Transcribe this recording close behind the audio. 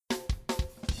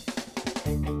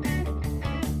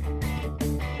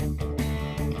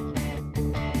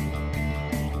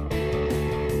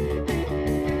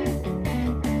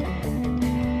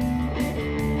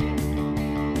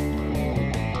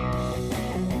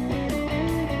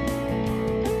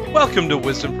Welcome to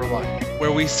Wisdom for Life,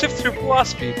 where we sift through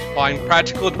philosophy to find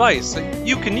practical advice that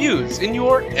you can use in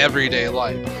your everyday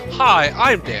life. Hi,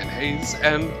 I'm Dan Hayes,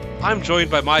 and I'm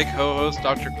joined by my co-host,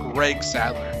 Dr. Greg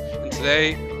Sadler. And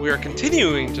today, we are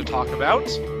continuing to talk about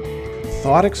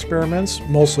thought experiments,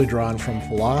 mostly drawn from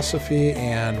philosophy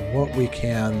and what we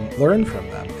can learn from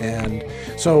them. And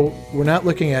so we're not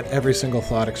looking at every single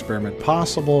thought experiment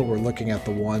possible. We're looking at the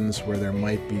ones where there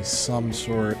might be some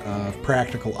sort of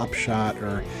practical upshot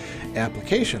or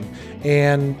application.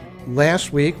 And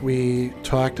last week we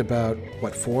talked about,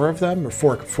 four of them, or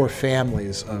four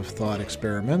families of thought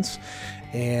experiments,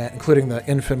 and including the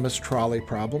infamous trolley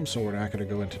problem. So we're not going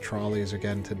to go into trolleys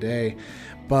again today.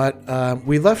 But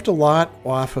we left a lot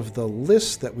off of the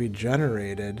list that we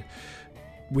generated.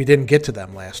 We didn't get to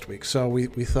them last week. So we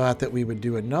thought that we would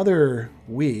do another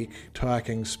week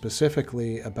talking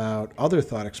specifically about other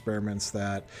thought experiments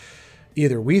that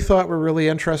either we thought were really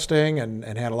interesting and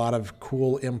had a lot of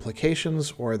cool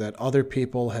implications, or that other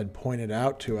people had pointed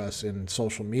out to us in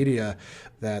social media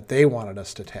that they wanted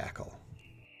us to tackle.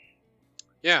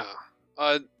 Yeah.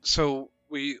 So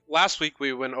last week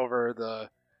we went over the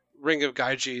Ring of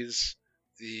Gyges,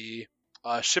 the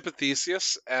Ship of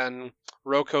Theseus, and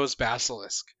Roko's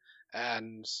Basilisk.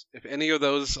 And if any of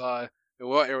those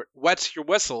wet your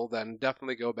whistle, then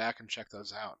definitely go back and check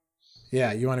those out.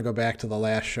 Yeah, you want to go back to the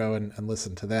last show and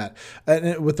listen to that.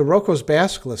 And with the Roko's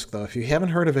Basilisk, though, if you haven't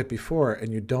heard of it before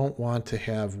and you don't want to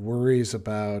have worries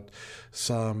about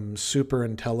some super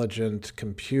intelligent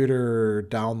computer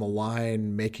down the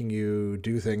line making you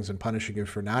do things and punishing you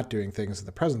for not doing things in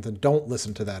the present, then don't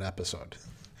listen to that episode.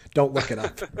 Don't look it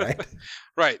up, right?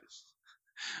 Right.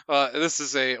 This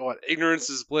is a ignorance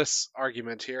is bliss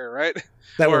argument here, right?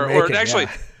 Or actually.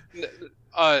 Yeah.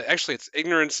 Actually, it's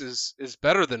ignorance is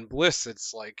better than bliss.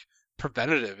 It's like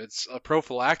preventative. It's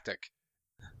prophylactic.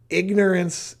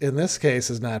 Ignorance in this case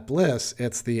is not bliss.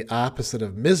 It's the opposite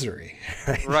of misery.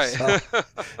 Right. So,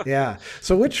 yeah.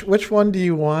 So which one do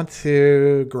you want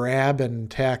to grab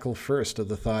and tackle first of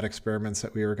the thought experiments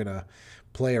that we were going to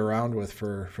play around with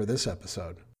for this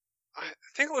episode? I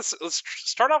think let's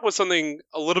start off with something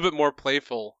a little bit more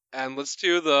playful, and let's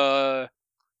do the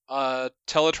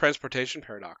teletransportation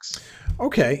paradox.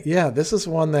 Okay, yeah, this is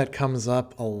one that comes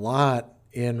up a lot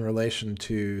in relation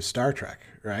to Star Trek,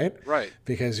 right? Right.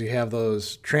 Because you have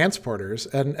those transporters,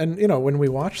 and you know, when we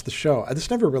watch the show, this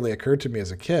never really occurred to me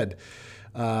as a kid.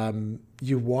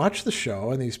 You watch the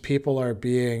show, and these people are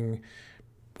being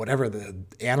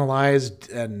analyzed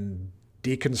and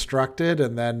deconstructed,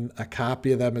 and then a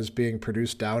copy of them is being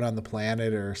produced down on the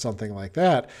planet or something like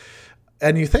that.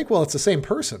 And you think, well, it's the same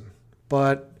person,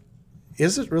 but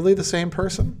is it really the same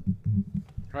person?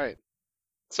 Right.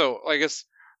 So I guess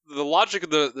the logic of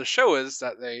the show is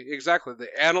that they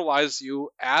analyze you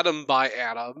atom by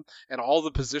atom and all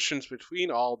the positions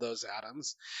between all those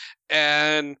atoms,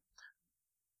 and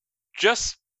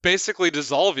just basically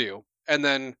dissolve you and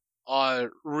then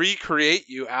recreate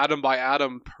you atom by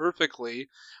atom perfectly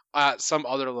at some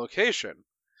other location.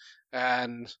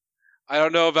 And I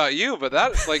don't know about you, but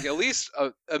that at least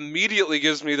immediately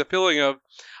gives me the feeling of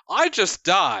I just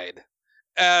died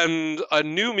and a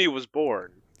new me was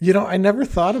born. You know, I never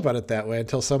thought about it that way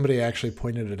until somebody actually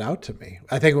pointed it out to me.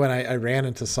 I think when I ran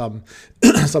into some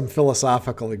some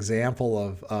philosophical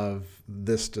example of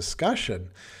this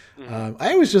discussion,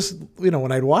 I always just,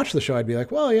 when I'd watch the show, I'd be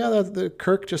like, well, yeah, the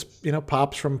Kirk just,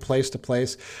 pops from place to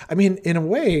place. I mean, in a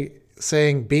way,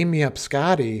 saying, beam me up,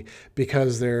 Scotty,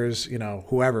 because there's,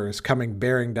 whoever is coming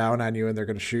bearing down on you and they're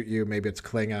going to shoot you. Maybe it's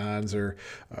Klingons or,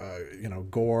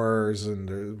 Gores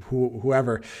and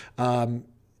whoever.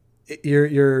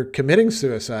 You're committing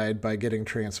suicide by getting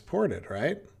transported,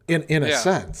 right? In a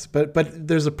sense. But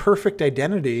there's a perfect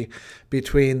identity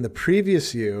between the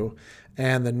previous you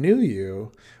and the new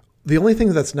you. The only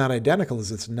thing that's not identical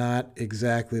is it's not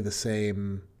exactly the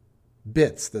same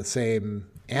bits, the same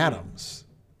atoms.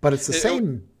 But it's the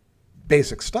same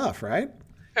basic stuff, right?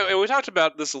 And we talked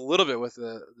about this a little bit with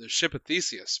the Ship of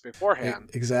Theseus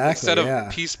beforehand. Exactly. Instead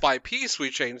of piece by piece,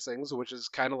 we change things, which is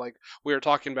kind of like we were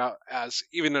talking about, as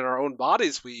even in our own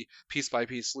bodies, we piece by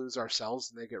piece lose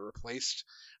ourselves and they get replaced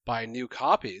by new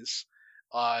copies.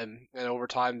 And over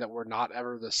time, that we're not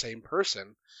ever the same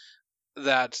person.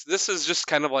 That this is just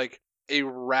kind of like a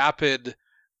rapid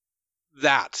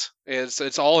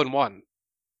it's all in one.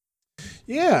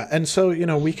 Yeah, and so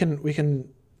we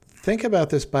can think about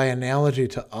this by analogy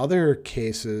to other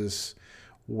cases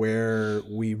where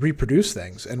we reproduce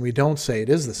things and we don't say it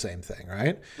is the same thing,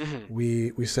 right? Mm-hmm.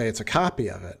 We say it's a copy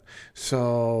of it.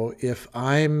 So if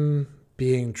I'm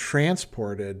being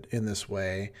transported in this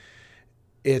way,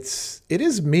 it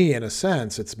is me in a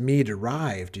sense. It's me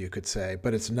derived, you could say,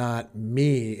 but it's not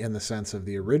me in the sense of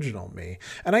the original me.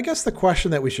 And I guess the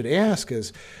question that we should ask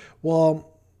is,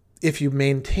 well, if you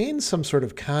maintain some sort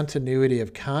of continuity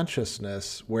of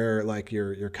consciousness where like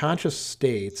your conscious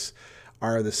states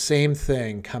are the same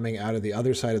thing coming out of the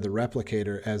other side of the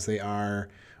replicator as they are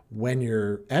when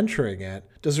you're entering it,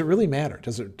 does it really matter?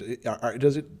 Does it,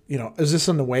 is this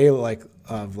in the way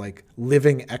of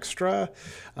living extra,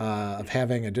 of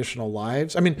having additional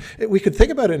lives? I mean, we could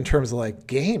think about it in terms of like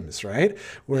games, right?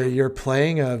 Where you're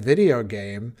playing a video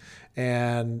game.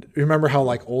 And remember how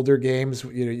like older games,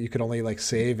 you could only like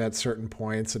save at certain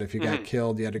points. And if you got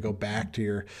killed, you had to go back to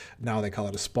your, now they call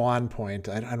it a spawn point.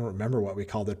 I don't remember what we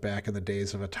called it back in the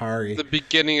days of Atari. The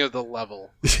beginning of the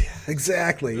level.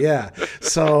 Exactly. Yeah.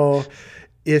 So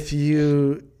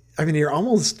you're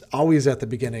almost always at the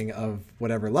beginning of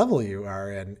whatever level you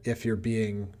are in if you're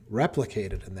being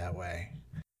replicated in that way.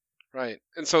 Right.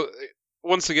 And so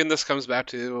once again, this comes back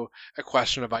to a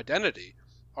question of identity.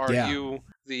 Are you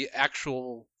the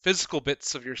actual physical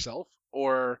bits of yourself,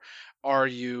 or are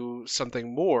you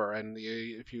something more? And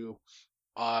if you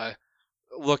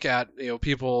look at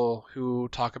people who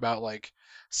talk about like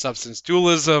substance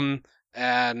dualism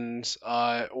and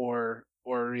or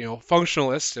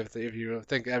functionalist, if you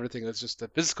think everything is just a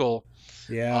physical,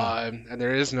 and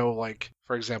there is no, like,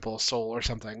 for example, soul or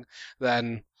something,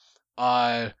 then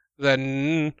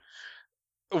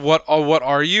what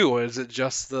are you? Is it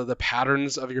just the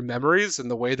patterns of your memories and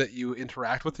the way that you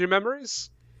interact with your memories?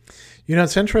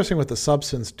 It's interesting with the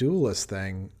substance dualist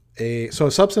thing. So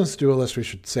a substance dualist, we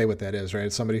should say what that is, right?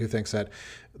 It's somebody who thinks that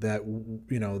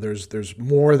there's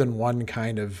more than one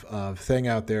kind of thing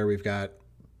out there. We've got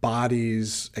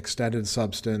bodies, extended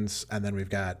substance, and then we've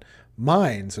got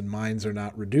minds, and minds are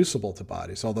not reducible to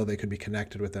bodies, although they could be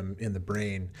connected with them in the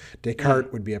brain.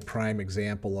 Descartes would be a prime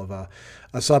example of a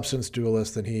substance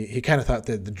dualist, and he kind of thought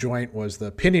that the joint was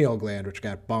the pineal gland, which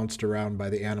got bounced around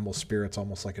by the animal spirits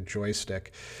almost like a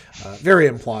joystick. Very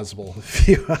implausible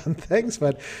view on things,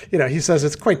 but he says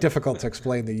it's quite difficult to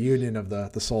explain the union of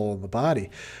the soul and the body.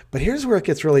 But here's where it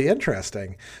gets really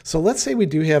interesting. So let's say we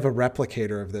do have a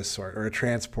replicator of this sort, or a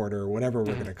transporter, or whatever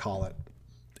we're going to call it.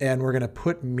 And we're going to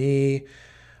put me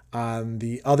on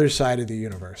the other side of the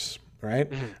universe, right?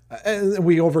 And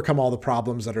we overcome all the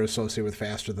problems that are associated with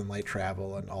faster than light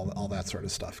travel and all that sort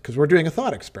of stuff, because we're doing a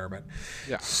thought experiment.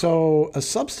 Yeah. So a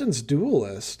substance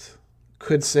dualist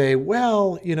could say,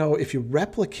 well, if you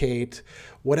replicate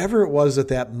whatever it was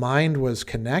that mind was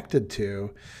connected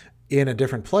to in a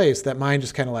different place, that mind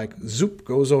just kind of like zoop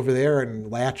goes over there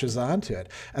and latches onto it.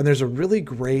 And there's a really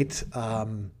great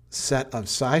set of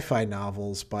sci-fi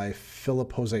novels by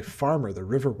Philip Jose Farmer, the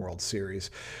Riverworld series,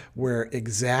 where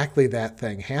exactly that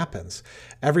thing happens.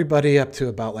 Everybody up to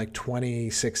about like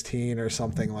 2016 or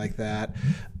something like that,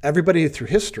 everybody through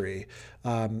history,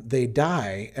 they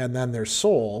die, and then their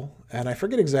soul, and I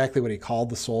forget exactly what he called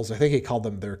the souls. I think he called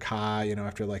them their Ka,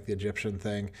 after like the Egyptian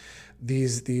thing.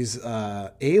 These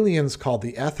aliens called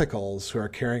the ethicals, who are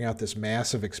carrying out this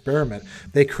massive experiment,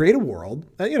 they create a world.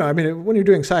 When you're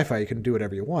doing sci-fi, you can do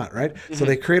whatever you want, right? Mm-hmm. So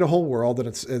they create a whole world,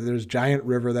 and there's a giant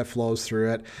river that flows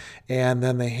through it, and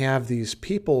then they have these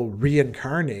people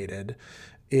reincarnated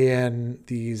in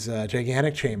these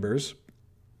gigantic chambers,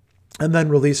 and then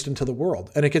released into the world.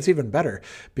 And it gets even better,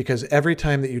 because every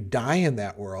time that you die in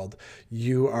that world,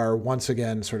 you are once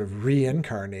again sort of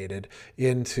reincarnated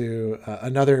into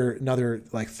another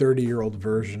like 30-year-old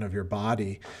version of your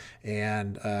body.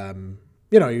 And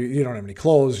you don't have any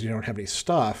clothes, you don't have any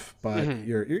stuff, but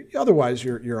you're otherwise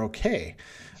you're okay.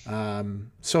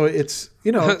 So it's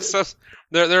so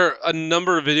there are a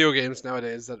number of video games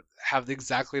nowadays that have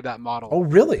exactly that model. Oh,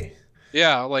 really?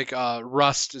 Yeah, like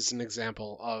Rust is an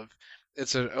example of.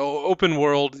 It's an open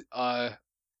world. A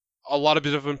lot of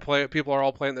different people are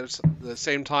all playing at the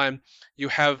same time. You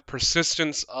have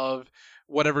persistence of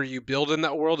whatever you build in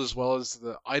that world, as well as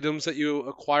the items that you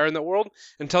acquire in that world,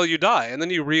 until you die, and then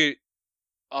you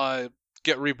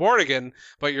get reborn again.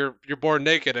 But you're born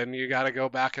naked, and you got to go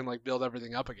back and like build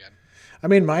everything up again. I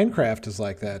mean, Minecraft is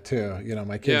like that too.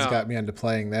 My kids got me into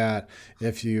playing that.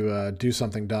 If you do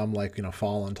something dumb like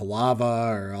fall into lava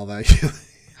or all that.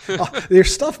 Your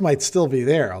stuff might still be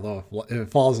there, although if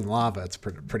it falls in lava, it's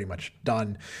pretty much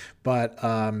done. But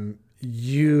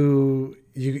you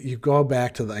go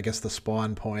back to the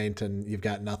spawn point, and you've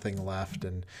got nothing left,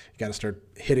 and you got to start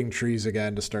hitting trees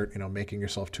again to start making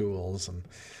yourself tools and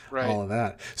all of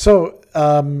that. So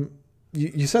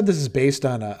you said this is based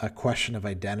on a question of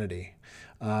identity.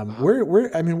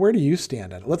 Where do you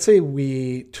stand on it? Let's say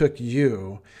we took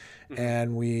you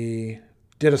and we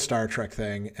did a Star Trek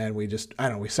thing, and we just, I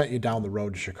don't know, we sent you down the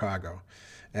road to Chicago,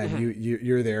 and Mhm.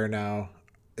 you're there now.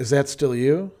 Is that still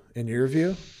you in your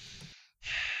view?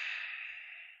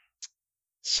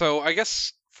 So I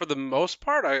guess for the most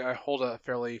part, I hold a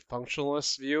fairly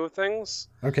functionalist view of things.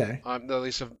 Okay. At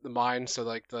least of the mind. So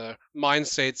like the mind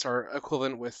states are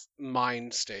equivalent with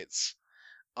mind states.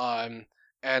 Um,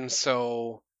 and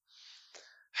so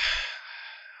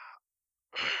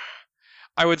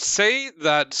I would say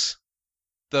that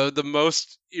the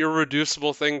most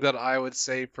irreducible thing that I would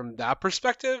say from that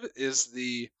perspective is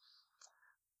the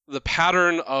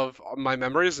pattern of my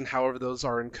memories and however those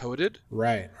are encoded,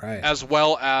 Right. Right. as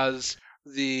well as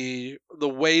the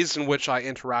ways in which I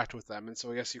interact with them. And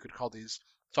so I guess you could call these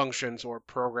functions or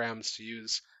programs, to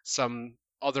use some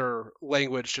other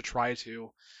language to try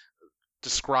to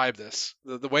describe this.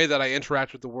 The way that I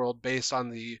interact with the world based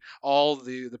on all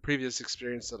the previous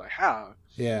experience that I have.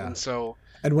 Yeah. And so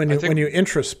And when I you think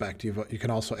introspect, you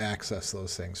can also access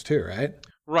those things too, right?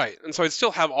 right. And so I'd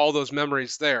still have all those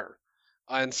memories there.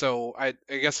 And so I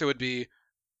guess it would be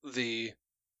the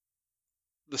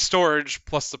the storage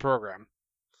plus the program.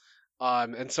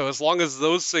 And so as long as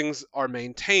those things are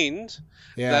maintained,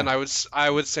 then Yeah. I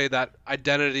would say that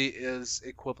identity is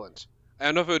equivalent. I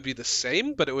don't know if it would be the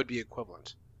same, but it would be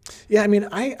equivalent. Yeah, I mean,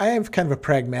 I have kind of a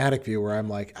pragmatic view where I'm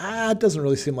like, it doesn't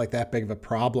really seem like that big of a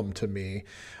problem to me.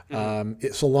 Hmm.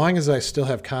 So long as I still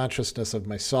have consciousness of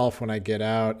myself when I get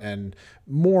out and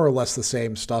more or less the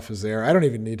same stuff is there, I don't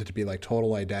even need it to be like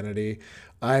total identity.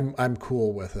 I'm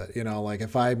cool with it. You know, like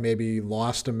if I maybe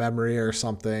lost a memory or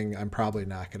something, I'm probably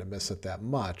not going to miss it that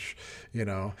much. You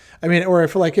know, I mean, or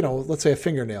if like, let's say a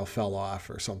fingernail fell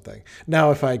off or something. Now,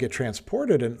 if I get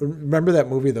transported, and remember that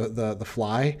movie, the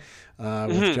Fly,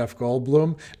 with Hmm. Jeff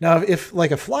Goldblum. Now, if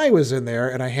like a fly was in there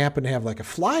and I happen to have like a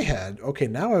fly head, okay,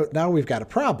 now we've got a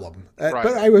problem. But Right.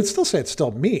 I would still say it's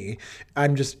still me.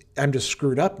 I'm just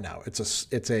screwed up now. It's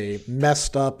a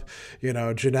messed up,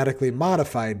 genetically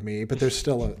modified me. But there's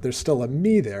still a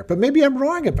me there. But maybe I'm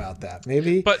wrong about that.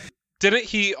 Maybe But didn't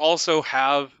he also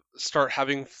start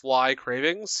having fly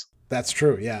cravings? that's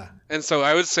true. Yeah. And so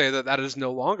I would say that that is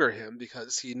no longer him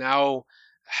because he now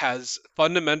has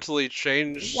fundamentally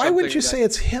changed Why wouldn't you something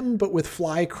that. say it's him, but with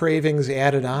fly cravings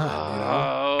added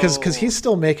on? Because Oh. he's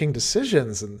still making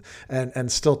decisions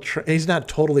and still he's not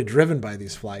totally driven by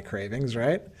these fly cravings,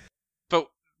 right? But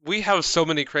we have so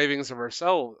many cravings of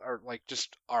ourselves, or like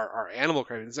just our animal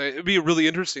cravings. It'd be really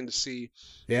interesting to see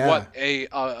Yeah. what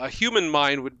a human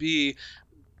mind would be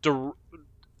de-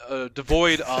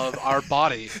 devoid of our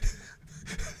body.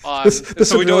 This And this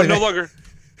so would we really don't no longer.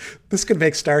 this could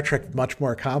make Star Trek much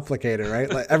more complicated, right?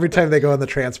 Like every time they go in the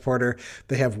transporter,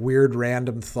 they have weird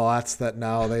random thoughts that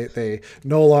now they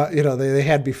no longer, they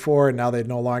had before and now they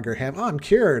no longer have. Oh, I'm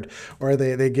cured. Or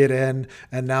they get in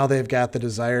and now they've got the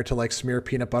desire to like smear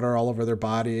peanut butter all over their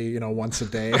body, once a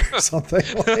day or something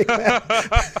like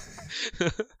that.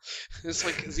 It's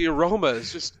like the aroma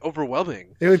is just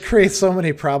overwhelming. It would create so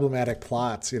many problematic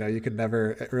plots. You could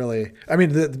never really. I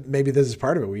mean, maybe this is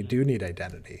part of it. We do need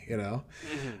identity.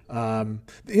 Mhm.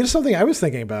 Something I was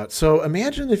thinking about. So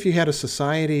imagine if you had a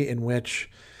society in which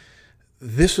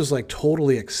this was like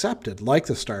totally accepted, like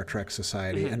the Star Trek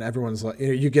society, Mhm. and everyone's like,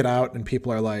 you get out and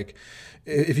people are like,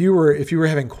 if you were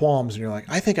having qualms and you're like,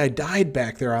 I think I died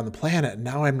back there on the planet and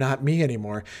now I'm not me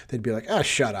anymore, they'd be like,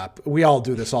 shut up. We all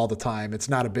do this all the time. It's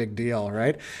not a big deal,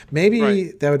 right? Right.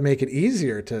 Maybe that would make it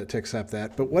easier to accept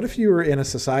that. But what if you were in a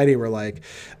society where like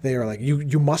they are like,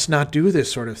 you must not do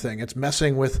this sort of thing. It's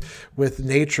messing with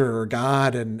nature or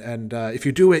God, and if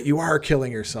you do it, you are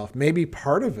killing yourself. Maybe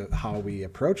part of it, how we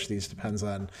approach these depends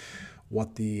on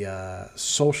what the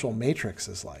social matrix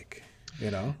is like.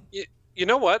 Y- You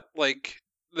know what? Like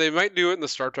they might do it in the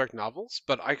Star Trek novels,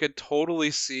 but I could totally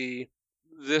see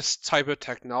this type of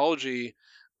technology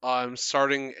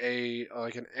starting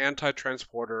like an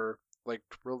anti-transporter like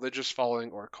religious following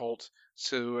or cult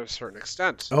to a certain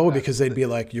extent. Oh, That because they'd be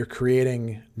like, you're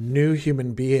creating new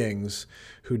human beings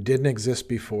who didn't exist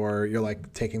before. You're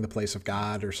like taking the place of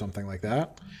God or something like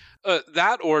that.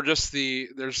 that or just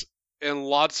there's in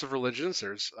lots of religions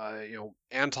there's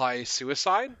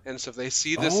anti-suicide, and so if they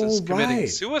see this as Oh, committing right.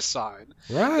 suicide,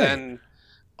 Right.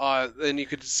 then you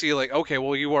could see like, okay,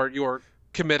 well you are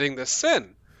committing this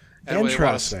sin, and they want to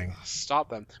Interesting. stop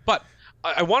them. But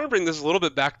I want to bring this a little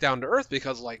bit back down to earth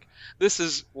because like this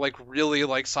is like really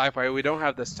like sci-fi. We don't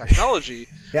have this technology,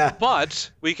 Yeah.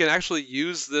 but we can actually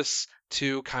use this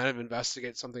to kind of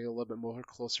investigate something a little bit more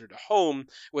closer to home,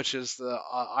 which is the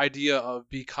idea of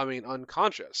becoming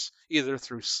unconscious, either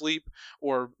through sleep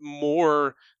or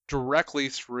more directly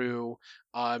through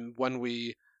when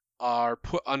we are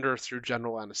put under through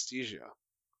general anesthesia.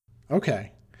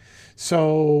 Okay.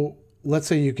 So let's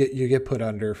say you get put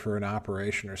under for an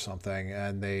operation or something,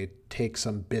 and they take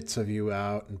some bits of you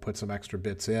out and put some extra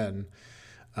bits in.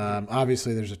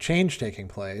 Obviously, there's a change taking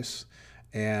place.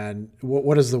 And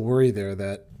what is the worry there,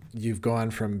 that you've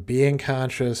gone from being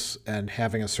conscious and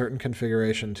having a certain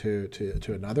configuration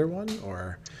to another one?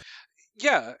 Or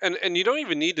Yeah, and you don't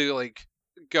even need to like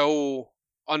go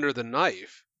under the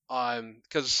knife,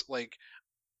 because like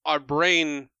our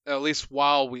brain, at least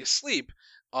while we sleep,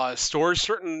 stores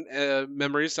certain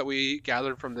memories that we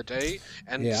gathered from the day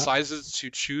and yeah. decides to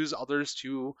choose others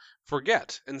to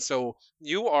forget. And so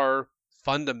you are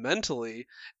fundamentally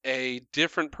a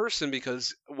different person,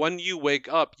 because when you wake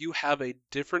up, you have a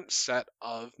different set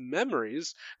of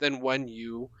memories than when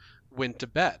you went to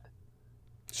bed.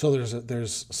 So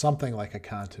there's something like a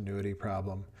continuity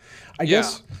problem. I Yeah.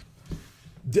 guess.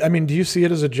 I mean, do you see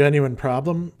it as a genuine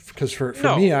problem? Because for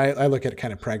No. me, I look at it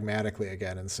kind of pragmatically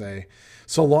again and say,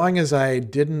 so long as I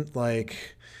didn't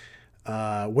like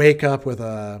wake up with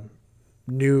a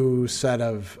new set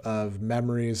of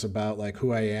memories about like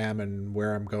who I am and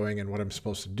where I'm going and what I'm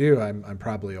supposed to do, I'm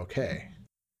probably okay.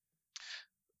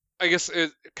 I guess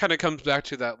it kind of comes back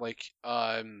to that like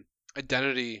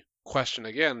identity question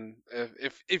again.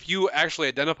 If you actually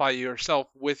identify yourself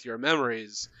with your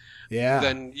memories, Yeah.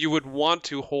 then you would want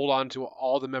to hold on to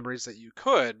all the memories that you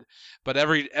could, but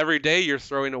every day you're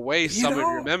throwing away You some of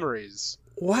your know memories.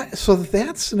 what? So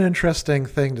that's an interesting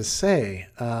thing to say.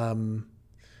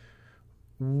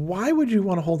 Why would you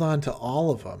want to hold on to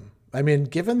all of them? I mean,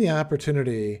 given the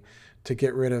opportunity to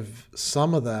get rid of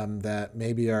some of them that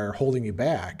maybe are holding you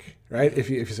back, right? If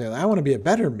you say, I want to be a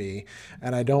better me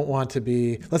and I don't want to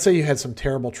be, let's say you had some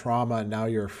terrible trauma and now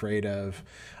you're afraid of,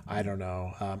 I don't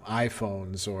know,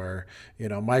 iPhones or,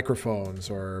 microphones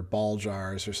or ball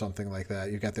jars or something like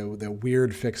that. You've got the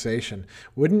weird fixation.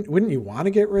 Wouldn't you want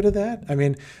to get rid of that? I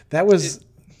mean, that It, was,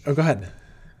 oh, go ahead.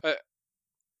 uh,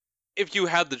 if you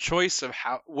had the choice of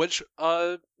which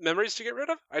memories to get rid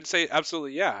of, I'd say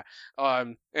absolutely yeah.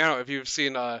 If you've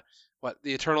seen what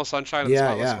The Eternal Sunshine of the Yeah,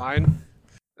 Spotless yeah. Mind,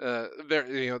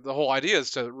 the whole idea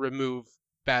is to remove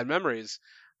bad memories,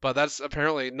 but that's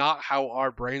apparently not how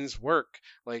our brains work.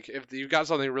 Like if you've got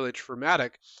something really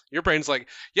traumatic, your brain's like,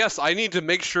 yes, I need to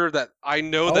make sure that I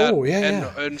know that, Oh, yeah, and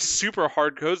yeah. and super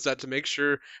hard codes that to make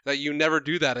sure that you never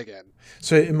do that again.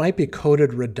 So it might be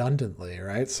coded redundantly,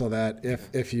 right? So that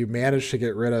if you manage to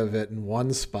get rid of it in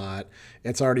one spot,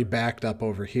 it's already backed up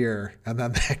over here, and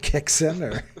then that kicks in.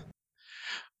 Or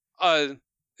uh,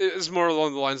 it's more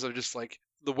along the lines of just like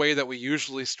the way that we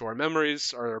usually store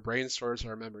memories, or our brain stores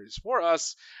our memories for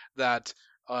us, that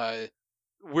uh,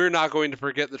 we're not going to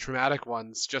forget the traumatic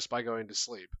ones just by going to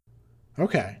sleep.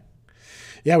 okay,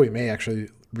 yeah, we may actually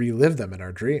relive them in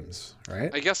our dreams,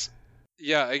 right? I guess,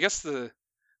 yeah, I guess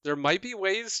there might be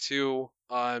ways to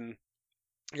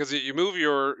because you move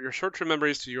your short-term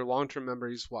memories to your long-term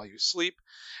memories while you sleep,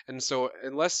 and so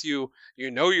unless you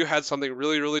had something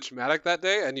really really traumatic that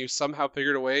day and you somehow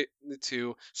figured a way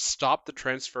to stop the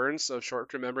transference of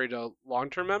short-term memory to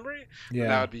long-term memory, then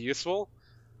that Yeah, would be useful.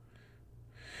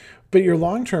 but your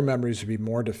long-term memories would be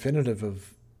more definitive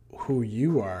of who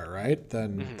you are, right?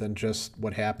 Than Hmm. than just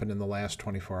what happened in the last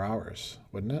 24 hours,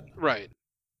 wouldn't it? Right.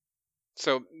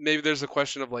 So maybe there's a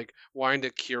question of like wanting to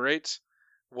curate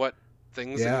what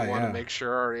things that you Yeah, want to yeah. make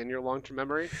sure are in your long-term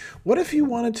memory. What if you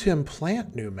wanted to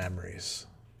implant new memories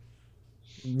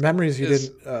you Is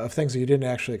didn't of things that you didn't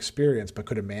actually experience but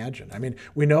could imagine? I mean,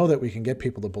 we know that we can get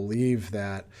people to believe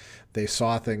that they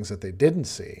saw things that they didn't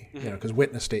see, mhm. because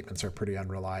witness statements are pretty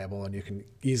unreliable, and you can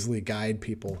easily guide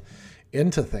people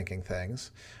into thinking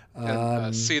things. And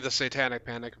Um, see the Satanic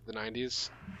Panic of the '90s.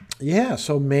 yeah,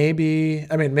 so maybe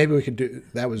we could do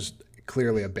that. Was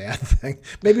clearly a bad thing.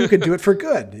 Maybe we could do it for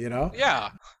good. Yeah.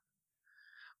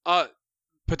 Uh,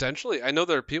 Potentially. I know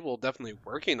there are people definitely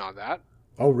working on that.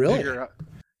 Oh, really? Figure out.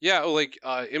 Yeah, like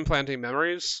implanting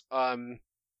memories. You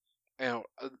know,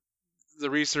 the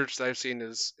research that I've seen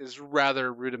is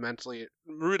rather rudimentary,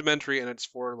 and it's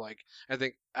for like I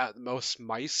think at most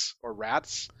mice or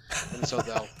rats, and so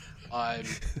they'll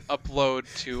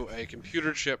upload to a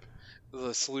computer chip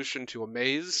the solution to a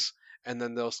maze, and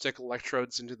then they'll stick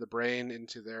electrodes into the brain,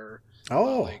 into their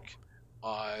Oh, like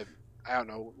I don't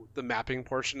know, the mapping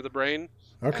portion of the brain,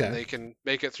 and okay. they can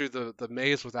make it through the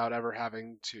maze without ever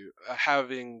having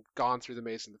gone through the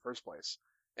maze in the first place,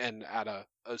 and at a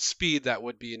speed that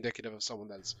would be indicative of someone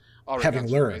that's already gone Having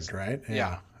through the maze. learned, right? Yeah.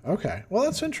 Yeah. Okay. Well,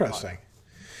 that's Uh, interesting.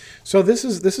 So this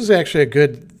is actually a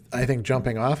good, I think,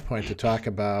 jumping off point to talk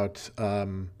about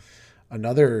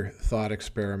another thought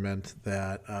experiment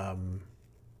that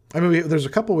I mean, there's a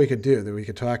couple we could do. That we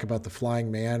could talk about the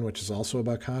Flying Man, which is also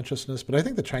about consciousness, but I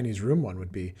think the Chinese Room one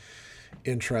would be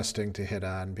interesting to hit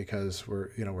on because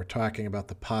we're talking about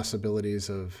the possibilities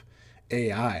of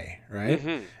AI, right?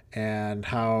 Hmm. And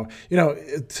how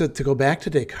to go back to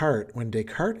Descartes, when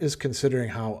Descartes is considering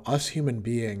how us human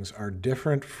beings are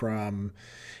different from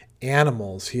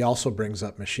animals, he also brings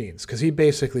up machines because he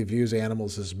basically views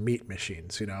animals as meat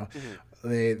machines. Hmm.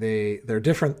 They're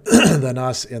different than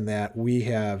us in that we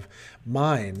have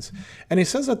minds, and he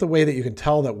says that the way that you can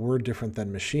tell that we're different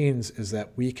than machines is that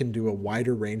we can do a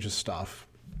wider range of stuff,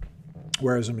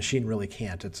 whereas a machine really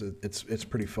can't. It's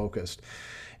pretty focused,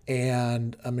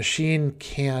 and a machine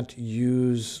can't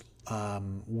use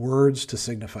words to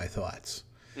signify thoughts,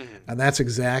 Hmm. and that's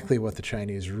exactly what the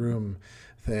Chinese Room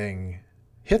thing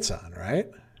hits on, right?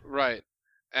 Right.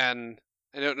 And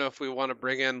I don't know if we want to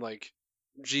bring in like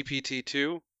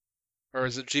GPT-2 or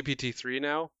is it GPT-3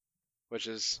 now, which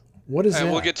is What is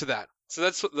we'll that? get to that. So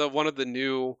that's the one of the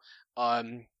new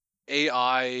um,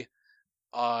 AI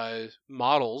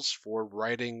models for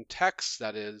writing text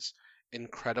that is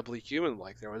incredibly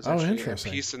human-like. There was Oh, actually a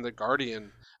interesting. piece in the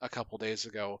Guardian a couple days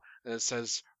ago, and it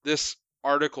says this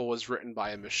article was written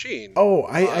by a machine. Oh,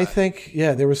 I Uh, think,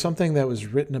 yeah, there was something that was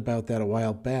written about that a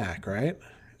while back, right? As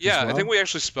yeah, I think well? we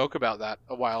actually spoke about that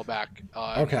a while back.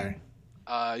 Okay.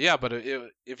 Yeah, but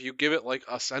if you give it like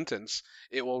a sentence,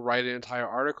 it will write an entire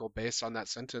article based on that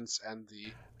sentence and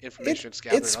the information it's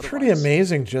gathered It's pretty otherwise.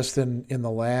 amazing just in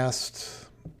the last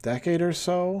decade or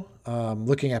so,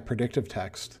 looking at predictive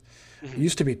text. It Mhm.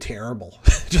 used to be terrible,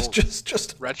 just Oh, just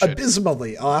just wretched.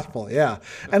 abysmally awful. Yeah,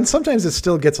 and sometimes it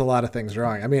still gets a lot of things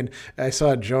wrong. I mean, I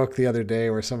saw a joke the other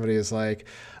day where somebody is like,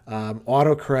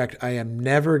 "Autocorrect, I am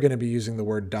never going to be using the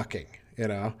word ducking," um,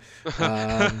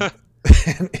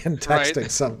 in Right.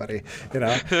 texting somebody,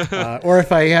 or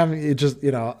if I am, you just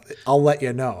I'll let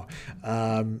you know.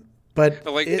 But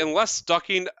Like it, unless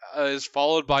ducking is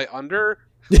followed by under,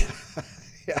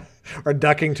 yeah, or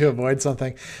ducking to avoid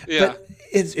something. yeah, But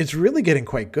it's really getting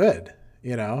quite good,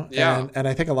 yeah. and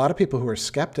I think a lot of people who are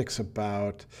skeptics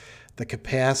about the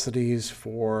capacities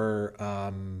for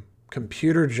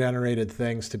computer generated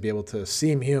things to be able to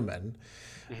seem human,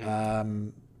 Hmm.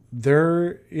 um,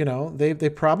 they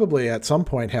probably at some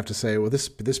point have to say, well,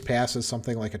 this passes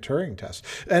something like a Turing test,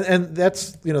 and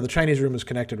that's the Chinese Room is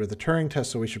connected with the Turing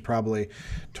test, so we should probably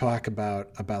talk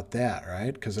about that,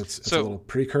 right? Because it's a So little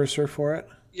precursor for it.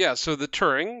 yeah, so the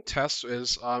Turing test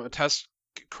is a test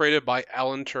created by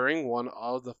Alan Turing, one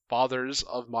of the fathers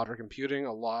of modern computing,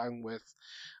 along with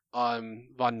von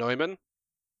Neumann.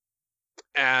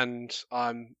 And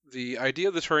the idea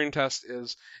of the Turing test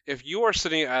is if you are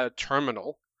sitting at a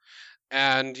terminal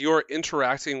and you're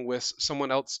interacting with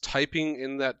someone else typing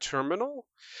in that terminal,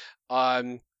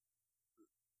 um,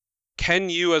 can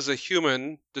you as a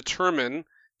human determine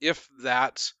if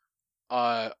that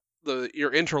uh,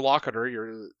 your interlocutor,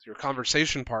 your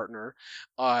conversation partner,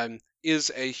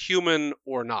 is a human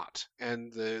or not?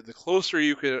 And the closer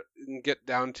you can get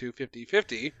down to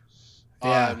 50-50,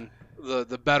 Yeah.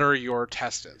 the better your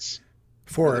test is,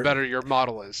 or the For better your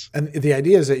model is. and the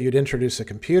idea is that you'd introduce a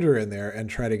computer in there and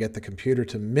try to get the computer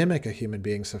to mimic a human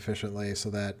being sufficiently so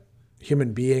that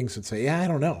human beings would say, "Yeah, I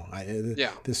don't know.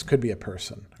 Yeah. This could be a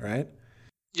person, right?"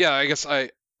 Yeah, I guess I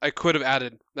could have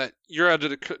added that you're at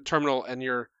a terminal and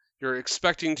you're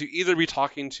expecting to either be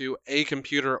talking to a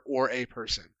computer or a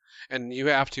person, and you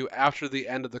have to, after the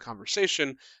end of the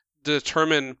conversation,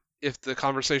 determine if the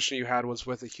conversation you had was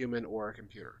with a human or a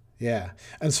computer. Yeah.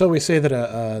 And so we say that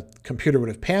a computer would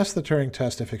have passed the Turing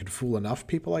test if it could fool enough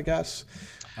people, I guess.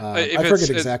 If I forget it's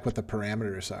exactly what the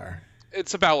parameters are.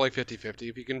 it's about like 50-50.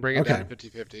 If you can bring it down Okay. to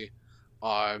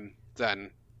 50-50,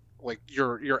 then like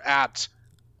you're at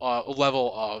a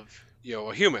level of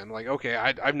a human. Like, okay,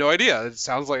 I have no idea. It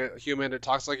sounds like a human. It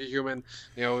talks like a human.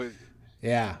 You know.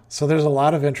 Yeah. So there's a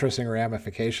lot of interesting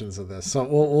ramifications of this. So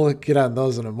we'll get on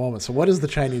those in a moment. So what is the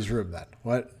Chinese Room then?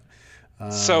 What? Uh,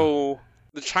 So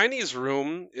the Chinese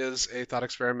Room is a thought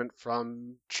experiment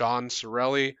from John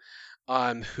Sorelli,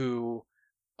 who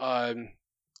um,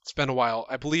 spent a while.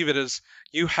 I believe it is.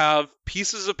 You have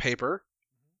pieces of paper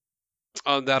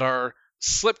that are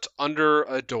slipped under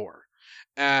a door,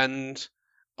 and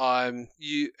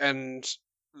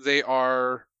they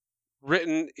are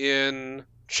written in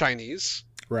Chinese,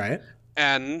 right.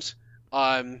 and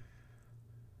um,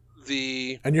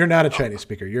 the And you're not a Chinese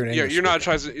speaker. You're an yeah, English you're not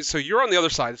speaker. Chinese, so you're on the other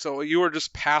side. So you are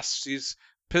just past these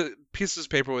pieces of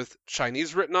paper with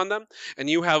Chinese written on them, and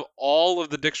you have all of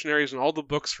the dictionaries and all the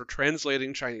books for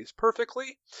translating Chinese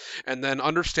perfectly, and then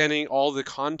understanding all the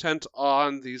content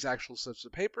on these actual slips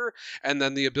of paper, and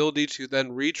then the ability to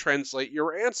then retranslate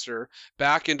your answer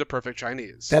back into perfect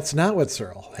Chinese. That's not what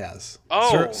Searle has.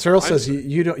 Oh, Searle says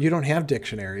you don't have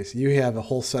dictionaries. You have a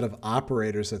whole set of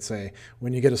operators that say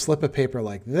when you get a slip of paper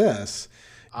like this,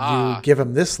 you give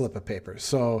them this slip of paper.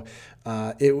 So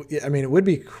it would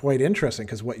be quite interesting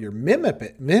because what you're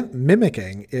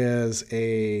mimicking is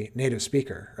a native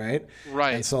speaker, right?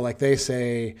 Right. And so like they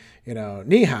say,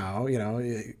 ni hao,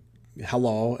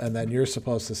 hello, and then you're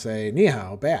supposed to say ni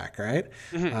hao back, right?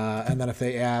 Mm-hmm. And then if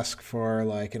they ask for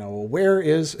like, where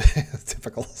is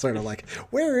typical sort of like,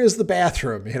 where is the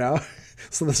bathroom,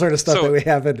 So the sort of stuff that we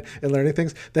have in learning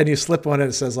things, then you slip one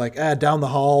and it says like down the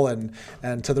hall and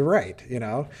to the right,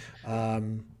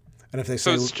 and if they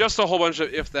say, so it's just a whole bunch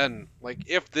of if then, like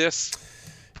if this,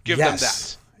 give them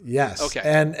that. Yes. Okay.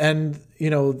 And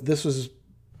this was,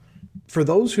 for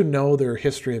those who know their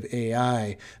history of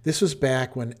AI, this was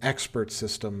back when expert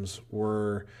systems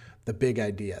were the big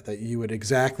idea, that you would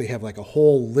exactly have like a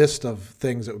whole list of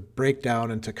things that would break down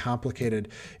into complicated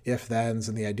if-thens.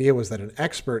 And the idea was that an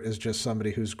expert is just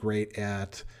somebody who's great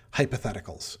at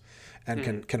hypotheticals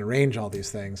and can arrange all these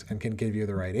things and can give you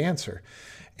the right answer.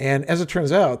 And as it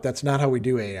turns out, that's not how we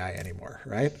do AI anymore,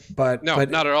 right? But not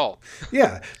at all.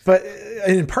 Yeah, but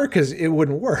in part because it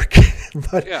wouldn't work.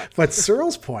 But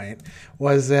Searle's point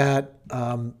was that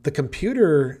the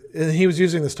computer, and he was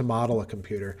using this to model a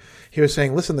computer. He was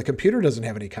saying, listen, the computer doesn't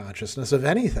have any consciousness of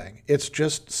anything. It's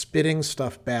just spitting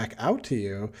stuff back out to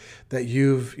you that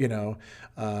you've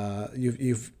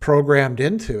programmed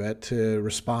into it to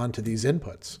respond to these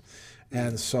inputs.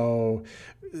 And so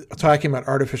talking about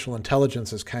artificial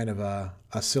intelligence is kind of a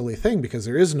silly thing because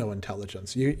there is no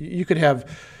intelligence. You could have,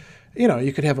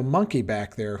 you could have a monkey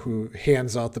back there who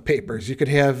hands out the papers. You could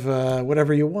have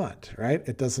whatever you want, right?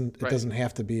 It doesn't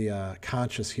have to be a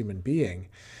conscious human being.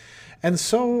 And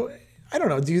so I don't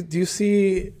know. Do you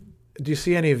see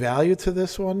any value to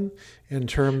this one in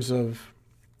terms of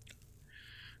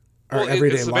our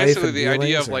everyday life? Basically the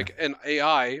idea of like an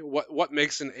AI. What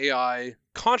makes an AI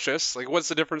conscious? Like, what's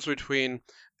the difference between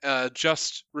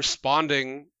just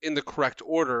responding in the correct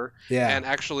order and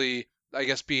actually, I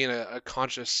guess, being a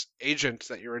conscious agent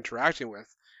that you're interacting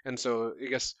with? And so I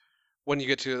guess when you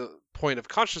get to the point of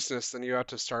consciousness, then you have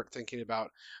to start thinking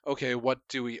about, okay, what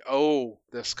do we owe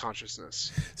this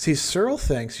consciousness? See, Searle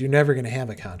thinks you're never going to have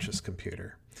a conscious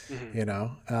computer.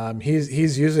 Mm-hmm.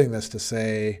 He's using this to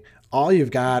say, all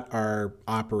you've got are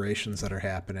operations that are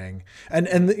happening. And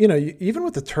even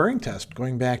with the Turing test,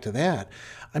 going back to that,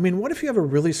 I mean, what if you have a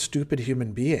really stupid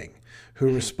human being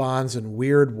who responds in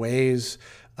weird ways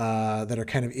that are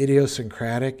kind of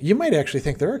idiosyncratic? You might actually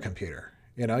think they're a computer.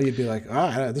 You'd be like,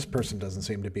 this person doesn't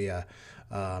seem to be a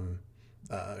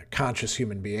conscious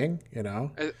human being,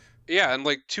 Yeah, and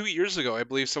like 2 years ago, I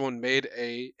believe someone made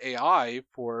a AI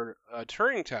for a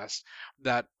Turing test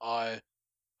that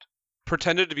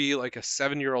pretended to be like a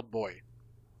 7-year-old boy.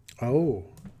 Oh.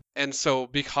 And so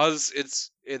because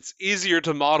it's easier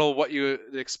to model what you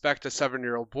would expect a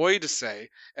 7-year-old boy to say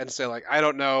and say like, I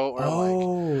don't know,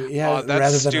 or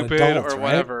that's stupid, adult, or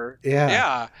whatever. Right?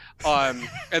 Yeah.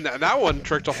 And that one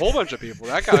tricked a whole bunch of people.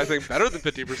 That got, I think, better than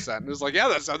 50%. It was like, yeah,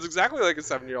 that sounds exactly like a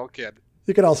 7-year-old kid.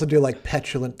 You could also do like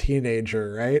petulant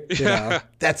teenager, right?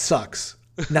 That sucks.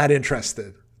 Not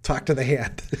interested. Talk to the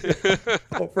hand.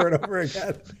 Over and over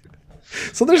again.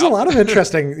 So there's a lot of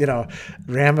interesting,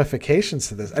 ramifications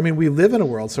to this. I mean, we live in a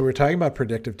world, so we're talking about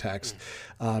predictive text.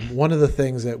 One of the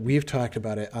things that we've talked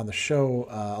about it on the show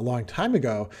a long time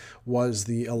ago was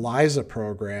the ELIZA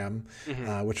program,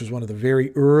 which was one of the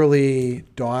very early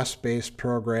DOS-based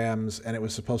programs, and it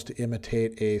was supposed to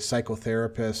imitate a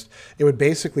psychotherapist. It would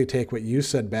basically take what you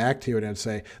said back to you and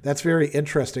say, that's very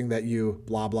interesting that you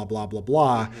blah, blah, blah, blah,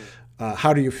 blah.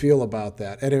 How do you feel about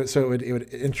that? And it would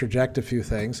interject a few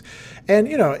things. And,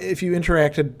 if you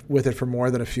interacted with it for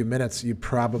more than a few minutes, you'd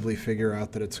probably figure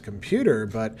out that it's a computer.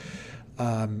 But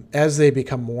as they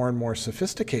become more and more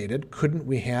sophisticated, couldn't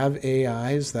we have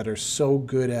AIs that are so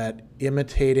good at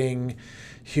imitating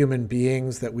human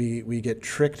beings that we get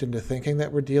tricked into thinking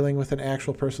that we're dealing with an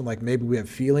actual person? Like maybe we have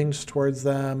feelings towards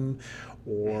them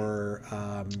or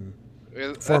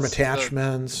form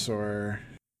attachments or...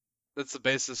 That's the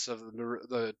basis of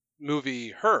the movie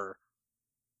Her,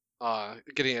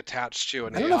 getting attached to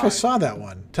an AI. I don't know if I saw that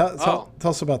one. Tell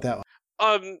us about that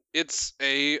one. It's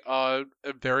a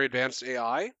very advanced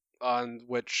AI,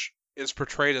 which is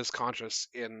portrayed as conscious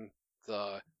in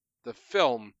the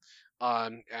film,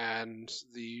 and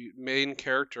the main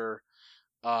character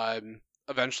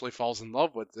eventually falls in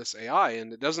love with this AI,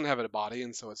 and it doesn't have a body,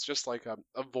 and so it's just like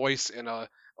a voice in a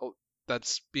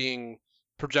that's being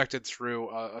projected through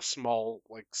a small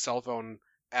like cell phone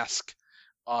esque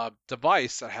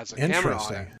device that has a camera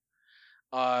on it.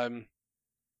 Interesting.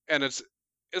 And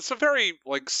it's a very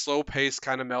like slow paced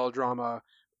kind of melodrama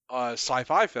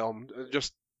sci-fi film.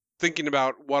 Just thinking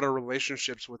about what are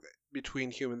relationships between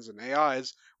humans and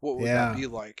AIs, what would that Yeah. be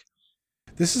like?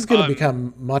 This is going to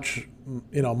become much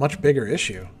bigger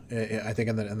issue, I think,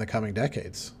 in the coming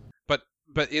decades.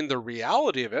 But in the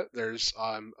reality of it, there's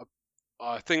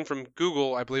a thing from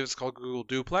Google, I believe it's called Google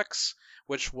Duplex,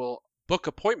 which will book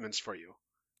appointments for you.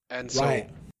 And so Right.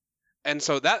 And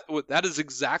so that is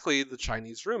exactly the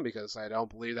Chinese room, because I don't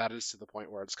believe that is to the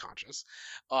point where it's conscious.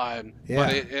 But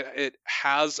it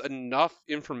has enough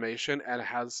information and it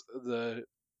has the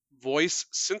voice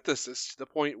synthesis to the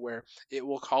point where it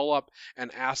will call up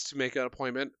and ask to make an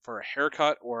appointment for a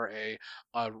haircut or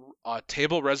a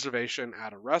table reservation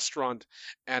at a restaurant,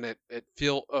 and it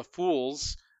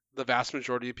fools the vast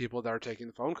majority of people that are taking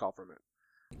the phone call from it.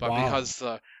 But Wow. because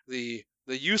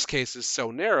the use case is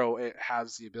so narrow, it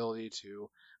has the ability to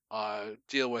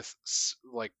deal with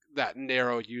like that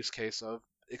narrow use case of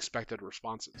expected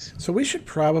responses. So we should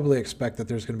probably expect that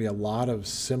there's going to be a lot of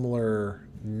similar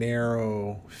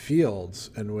narrow fields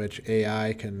in which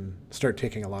AI can start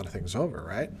taking a lot of things over,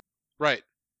 right? Right.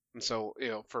 And so,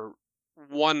 for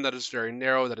one that is very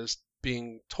narrow, that is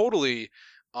being totally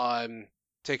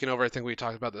taken over, I think we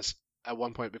talked about this at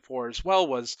one point before as well,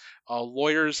 was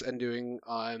lawyers and doing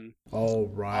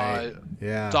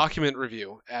document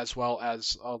review as well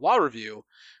as law review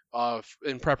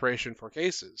in preparation for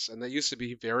cases. And that used to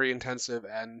be very intensive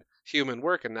and human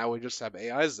work, and now we just have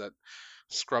AIs that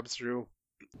scrub through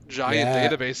giant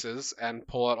databases and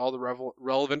pull out all the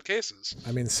relevant cases.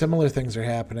 I mean, similar things are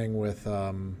happening with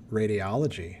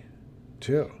radiology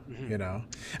too.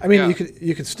 Mm-hmm. I mean,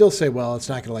 you could still say, well, it's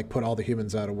not going to like put all the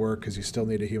humans out of work, because you still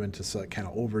need a human to kind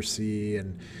of oversee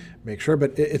and make sure.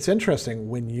 But it's interesting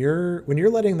when you're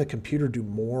letting the computer do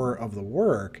more of the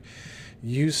work,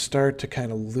 you start to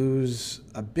kind of lose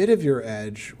a bit of your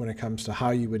edge when it comes to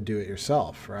how you would do it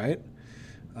yourself, right?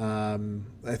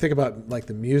 I think about like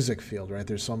the music field, right?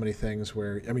 There's so many things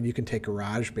where, I mean, you can take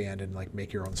GarageBand and like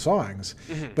make your own songs,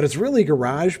 but it's really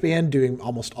GarageBand doing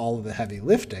almost all of the heavy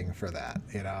lifting for that,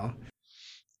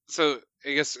 So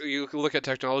I guess you can look at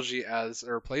technology as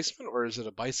a replacement, or is it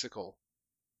a bicycle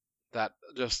that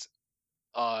just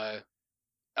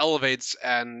elevates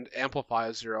and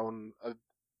amplifies your own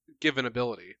given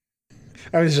ability?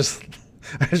 I was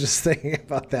just thinking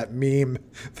about that meme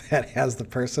that has the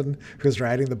person who's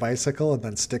riding the bicycle and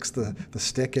then sticks the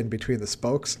stick in between the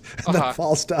spokes and then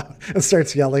falls down and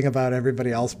starts yelling about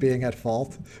everybody else being at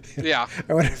fault. Yeah.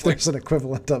 I wonder if there's an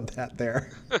equivalent of that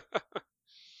there.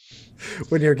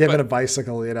 When you're given a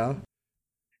bicycle,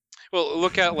 Well,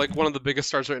 look at like one of the biggest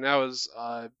stars right now is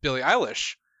Billie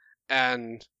Eilish,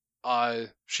 and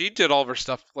she did all of her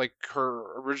stuff, like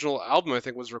her original album, I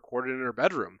think, was recorded in her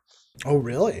bedroom. Oh,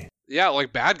 really? Yeah,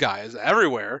 like Bad Guys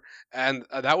everywhere, and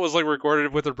that was like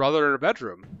recorded with her brother in her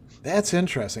bedroom. That's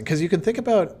interesting, because you can think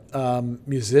about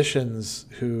musicians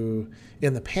who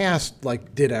in the past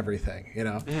like did everything.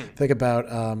 Think about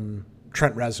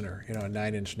Trent Reznor,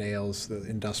 Nine Inch Nails, the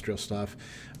industrial stuff.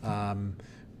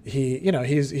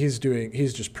 He's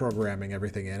just programming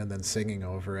everything in and then singing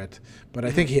over it. But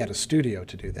I think he had a studio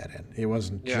to do that in. He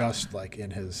wasn't just like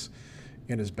in his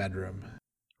bedroom.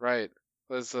 Right.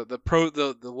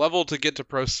 The level to get to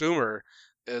prosumer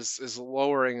is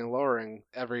lowering and lowering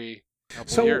every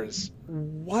couple of years.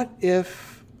 What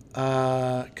if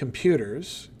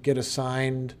computers get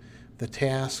assigned the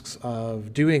tasks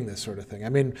of doing this sort of thing? I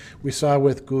mean, we saw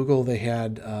with Google they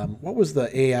had what was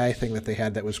the AI thing that they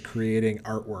had that was creating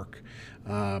artwork?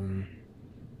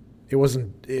 It was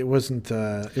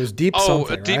Deep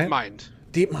something, right? DeepMind.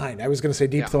 DeepMind. I was going to say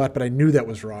Deep Thought, but I knew that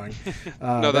was wrong.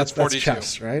 No, that's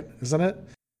chess, right? Isn't it?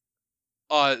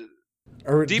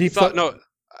 Or Deep Thought. No,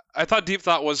 I thought Deep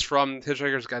Thought was from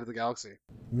Hitchhiker's Guide to the Galaxy.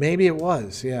 Maybe it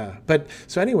was, yeah. But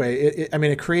so anyway,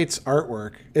 it creates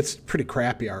artwork. It's pretty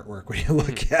crappy artwork when you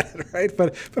look at it, right?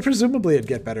 But presumably it'd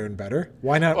get better and better.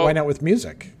 Why not? Why not with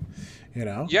music?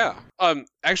 Yeah.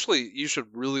 Actually, you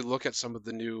should really look at some of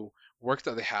the new work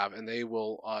that they have, and they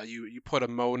will you put a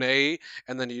Monet,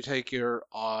 and then you take your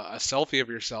a selfie of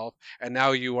yourself, and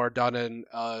now you are done in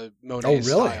Monet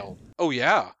style. Oh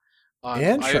yeah.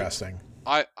 Interesting.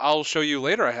 I'll show you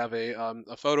later. I have a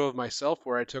photo of myself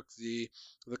where I took the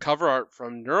cover art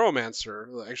from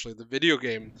Neuromancer, actually the video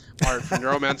game art from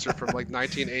Neuromancer from like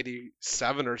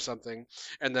 1987 or something,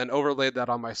 and then overlaid that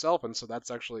on myself, and so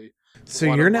that's actually So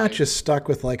one you're of not my. just stuck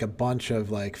with like a bunch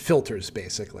of like filters,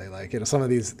 basically. Like, some of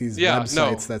these Yeah, websites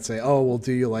no. that say, "Oh, we'll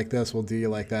do you like this, we'll do you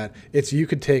like that." It's you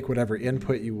could take whatever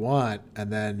input you want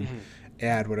and then Mhm.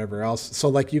 add whatever else. So,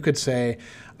 like, you could say,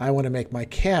 "I want to make my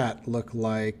cat look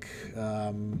like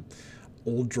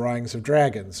old drawings of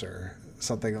dragons," or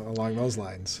something along those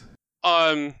lines.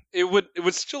 It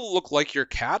would still look like your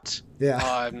cat, Yeah.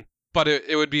 um, but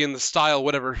it would be in the style,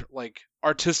 whatever like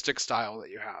artistic style that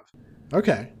you have.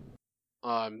 Okay.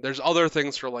 There's other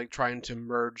things for like trying to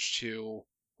merge two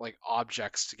like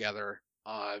objects together.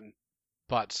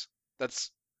 But that's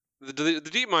the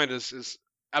DeepMind is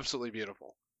absolutely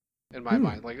beautiful in my Hmm.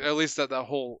 mind. Like at least that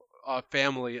whole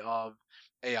family of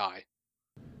AI.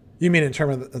 You mean in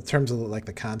terms of like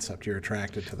the concept, you're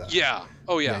attracted to Yeah.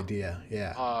 Oh the yeah. idea?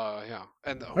 Yeah. Yeah.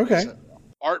 And what is Okay. it?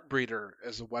 Art Breeder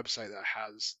is a website that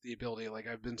has the ability. Like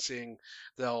I've been seeing,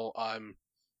 they'll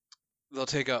they'll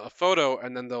take a photo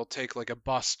and then they'll take like a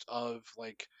bust of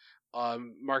like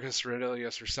Marcus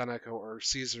Aurelius or Seneca or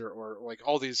Caesar or like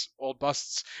all these old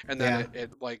busts, and then Yeah.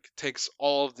 it like takes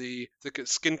all of the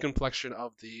skin complexion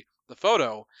of the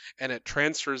photo and it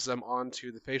transfers them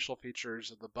onto the facial features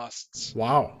of the busts.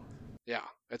 Wow. Yeah,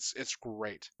 it's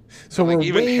great. So And like we're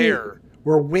even way hair.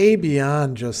 we're way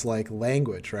beyond just like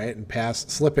language, right? And past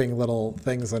slipping little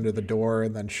things under the door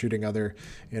and then shooting other,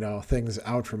 things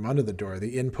out from under the door.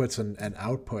 The inputs and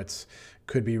outputs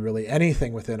could be really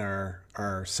anything within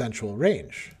our sensual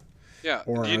range Yeah.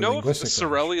 or Do you our know if linguistic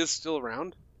range. Sorelli is still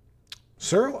around?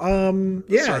 Searle,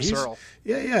 yeah, Sorry, Searle.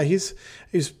 yeah, he's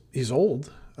old.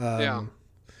 Yeah.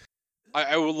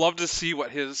 I would love to see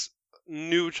what his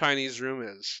new Chinese room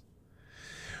is.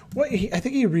 Well, I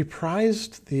think he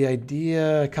reprised the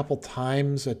idea a couple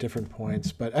times at different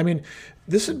points, but I mean,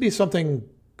 this would be something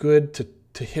good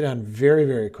to hit on very,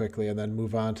 very quickly and then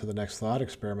move on to the next thought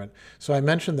experiment. So I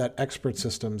mentioned that expert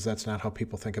systems, that's not how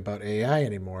people think about AI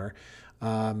anymore.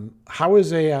 How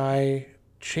has AI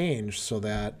changed so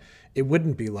that it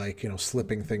wouldn't be like,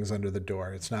 slipping things under the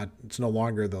door? It's no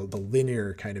longer the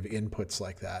linear kind of inputs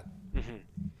like that. Hmm.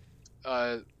 Uh,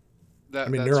 I that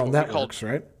mean, that's neural what we call. networks,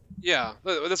 right? Yeah,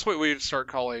 that's what we start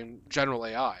calling general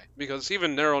AI because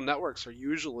even neural networks are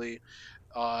usually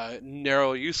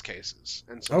narrow use cases,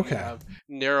 and so you Okay. have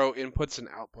narrow inputs and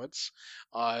outputs.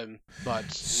 But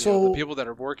the So people that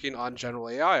are working on general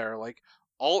AI are like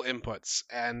all inputs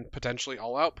and potentially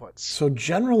all outputs. So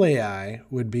general AI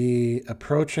would be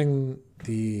approaching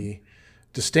the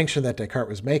distinction that Descartes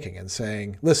was making and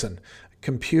saying, listen,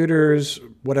 computers,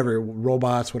 whatever,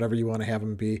 robots, whatever you want to have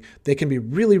them be, they can be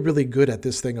really, really good at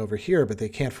this thing over here, but they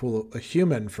can't fool a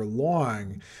human for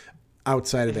long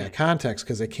outside of that Hmm. context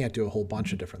because they can't do a whole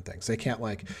bunch of different things. They can't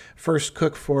like first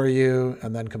cook for you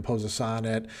and then compose a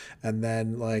sonnet and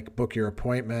then like book your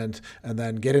appointment and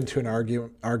then get into an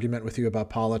argument with you about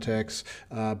politics.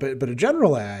 But a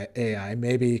general AI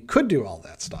maybe could do all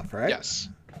that stuff, right? Yes,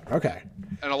 Okay.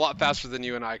 and a lot faster than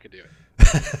you and I could do it.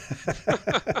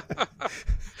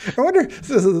 I wonder.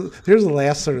 Here's the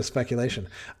last sort of speculation.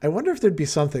 I wonder if there'd be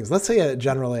some things. Let's say a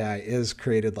general AI is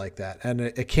created like that, and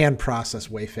it can process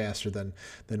way faster than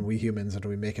we humans, and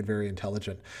we make it very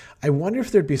intelligent. I wonder if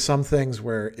there'd be some things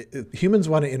where humans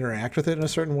want to interact with it in a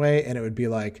certain way, and it would be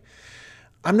like,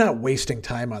 I'm not wasting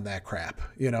time on that crap.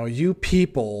 You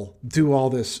people do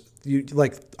all this, you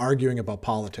like arguing about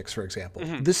politics, for example.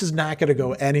 Hmm. This is not going to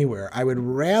go anywhere. I would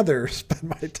rather spend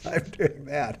my time doing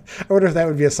that. I wonder if that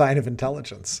would be a sign of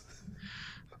intelligence.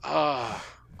 I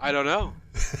don't know.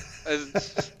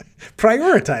 It's-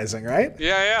 Prioritizing, right?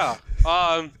 yeah, That's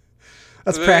Then I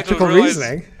have to practical realize-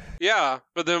 reasoning. yeah.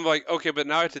 But then I'm like, okay, but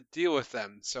now I have to deal with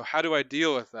them. So how do I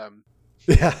deal with them?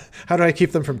 Yeah. How do I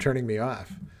keep them from turning me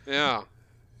off? Yeah.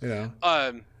 You know.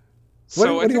 Um. What,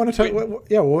 So what I do you think want to talk?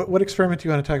 Yeah. What experiment do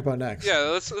you want to talk about next? yeah,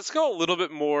 let's go a little bit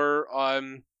more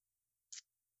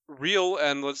real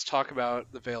and let's talk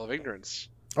about the veil of ignorance.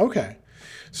 Okay.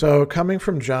 So, coming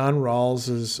from John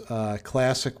Rawls's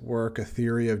classic work, A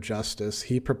Theory of Justice,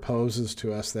 he proposes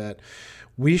to us that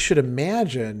we should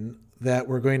imagine that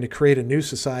we're going to create a new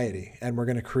society and we're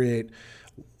going to create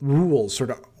rules,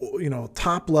 sort of,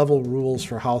 top level rules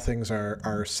for how things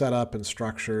are set up and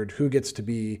structured, who gets to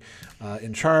be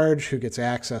in charge, who gets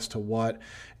access to what.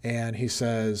 And he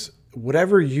says,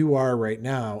 whatever you are right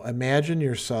now, imagine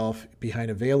yourself behind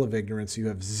a veil of ignorance. You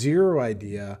have zero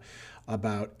idea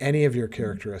about any of your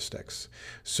characteristics.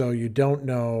 So you don't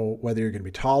know whether you're going to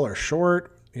be tall or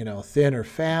short, thin or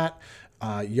fat.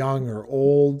 young or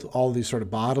old, all these sort of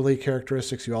bodily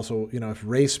characteristics. You also, if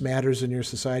race matters in your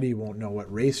society, you won't know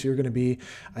what race you're going to be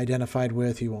identified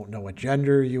with. You won't know what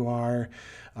gender you are.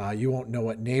 You won't know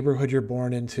what neighborhood you're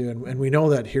born into. And we know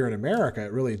that here in America,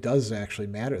 it really does actually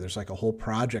matter. There's like a whole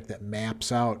project that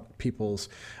maps out people's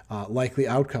likely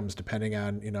outcomes depending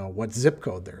on, what zip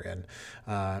code they're in,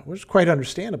 which is quite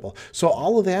understandable. So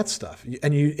all of that stuff.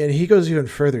 And he goes even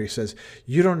further. He says,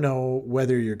 you don't know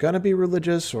whether you're going to be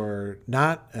religious or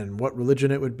not and what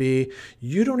religion it would be.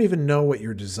 You don't even know what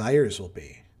your desires will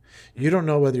be. You don't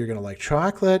know whether you're going to like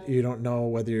chocolate. You don't know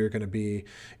whether you're going to be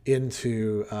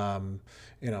into,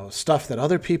 stuff that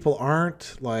other people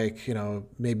aren't, like,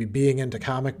 maybe being into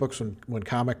comic books when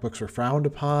comic books are frowned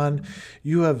upon.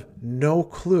 You have no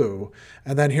clue.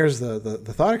 And then here's the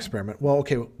thought experiment. Well,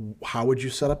 okay, how would you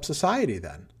set up society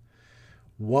then?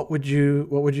 What would you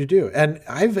do? And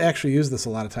I've actually used this a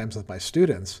lot of times with my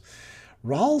students.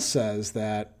 Rawls says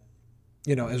that,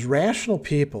 as rational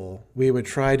people, we would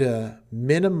try to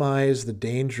minimize the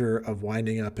danger of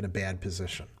winding up in a bad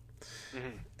position. Mm-hmm.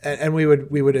 And we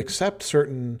would accept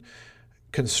certain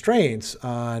constraints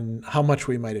on how much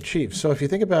we might achieve. So if you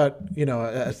think about,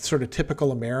 a sort of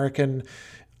typical American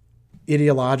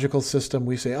ideological system,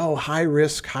 we say, oh, high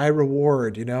risk, high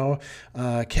reward,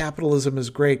 capitalism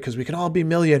is great because we can all be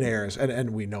millionaires.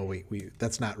 And we know we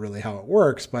that's not really how it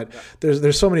works, but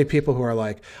there's so many people who are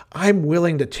like, I'm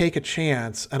willing to take a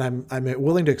chance and I'm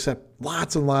willing to accept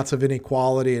lots and lots of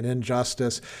inequality and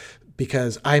injustice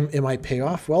because it might pay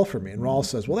off well for me. And Rawls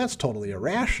says, well, that's totally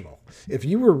irrational. If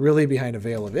you were really behind a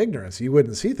veil of ignorance, you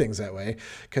wouldn't see things that way,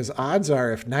 because odds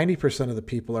are if 90% of the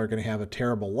people are going to have a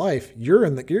terrible life, you're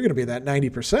going to be that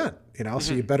 90%, mm-hmm.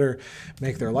 So you better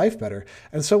make their life better.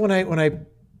 And so when I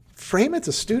frame it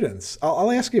to students,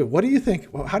 I'll ask you, what do you think?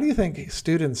 How do you think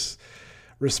students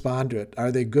respond to it?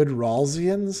 Are they good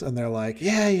Rawlsians? And they're like,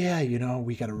 yeah,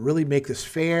 we got to really make this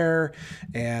fair.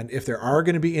 And if there are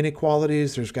going to be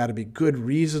inequalities, there's got to be good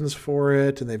reasons for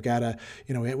it. And they've got to,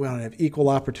 we want to have equal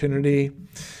opportunity.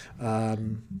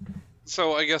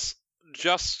 So I guess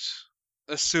just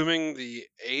assuming the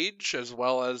age as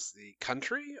well as the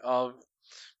country of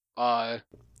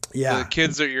the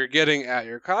kids that you're getting at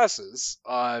your classes.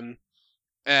 And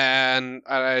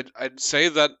I'd say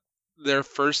that their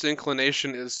first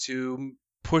inclination is to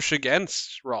push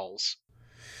against Rawls.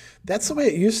 That's the way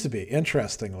it used to be,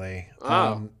 interestingly.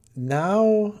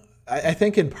 Now, I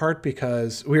think in part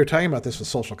because we were talking about this with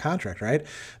social contract, right?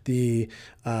 The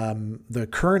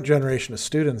current generation of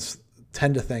students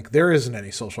tend to think there isn't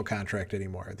any social contract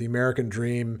anymore. The American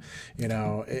dream,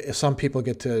 some people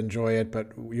get to enjoy it,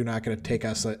 but you're not going to take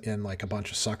us in like a bunch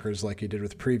of suckers like you did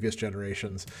with previous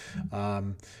generations.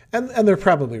 And they're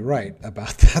probably right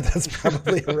about that. That's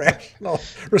probably a rational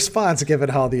response given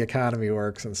how the economy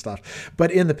works and stuff.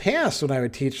 But in the past, when I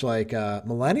would teach like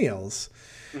millennials,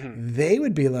 mm-hmm. they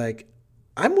would be like,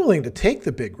 I'm willing to take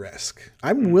the big risk.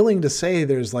 I'm willing to say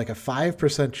there's like a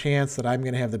 5% chance that I'm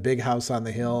going to have the big house on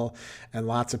the hill and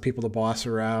lots of people to boss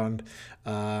around.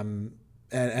 And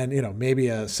maybe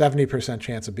a 70%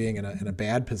 chance of being in a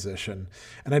bad position.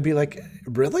 And I'd be like,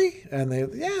 really?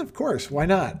 And yeah, of course. Why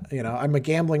not? I'm a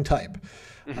gambling type.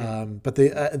 Mm-hmm. But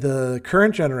the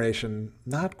current generation,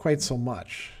 not quite so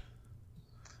much.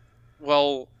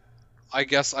 Well, I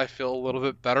guess I feel a little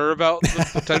bit better about the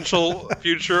potential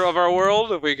future of our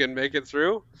world if we can make it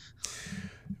through.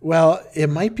 Well, it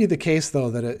might be the case, though,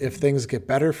 that if things get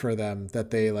better for them, that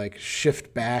they like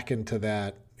shift back into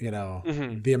that,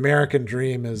 mm-hmm. the American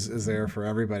dream is there for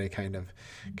everybody kind of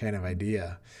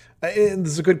idea. And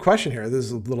this is a good question here. This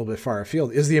is a little bit far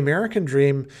afield. Is the American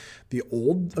dream the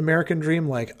old American dream?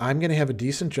 Like, I'm going to have a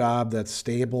decent job that's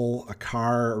stable, a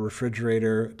car, a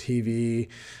refrigerator, TV,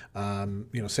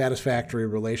 satisfactory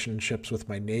relationships with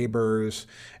my neighbors,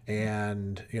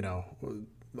 and,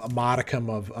 a modicum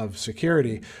of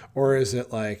security? Or is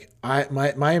it like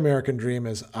my American dream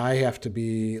is I have to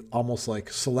be almost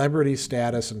like celebrity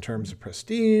status in terms of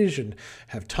prestige and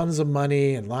have tons of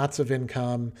money and lots of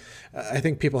income? I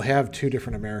think people have two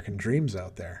different American dreams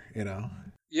out there,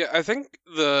 Yeah, I think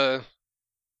the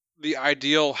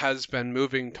ideal has been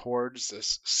moving towards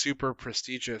this super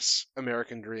prestigious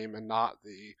American dream and not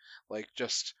the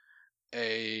just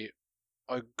a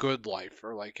good life,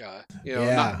 or like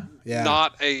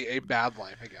not a bad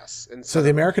life, I guess. And so the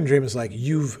American dream is like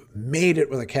you've made it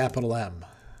with a capital M.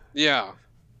 Yeah.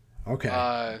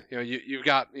 Okay. You've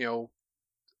got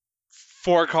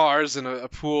 4 cars and a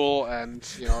pool and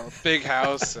a big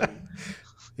house and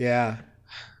yeah.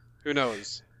 Who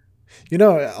knows?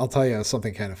 I'll tell you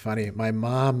something kind of funny. My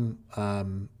mom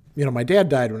my dad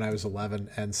died when I was 11,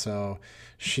 and so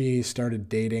she started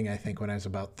dating, I think, when I was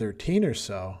about 13 or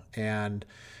so. And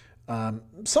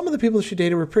some of the people she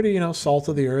dated were pretty, salt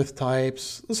of the earth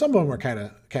types. Some of them were kind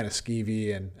of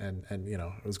skeevy, and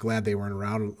I was glad they weren't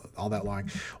around all that long.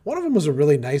 One of them was a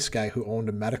really nice guy who owned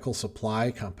a medical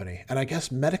supply company, and I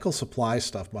guess medical supply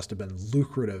stuff must have been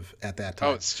lucrative at that time.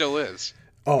 Oh, it still is.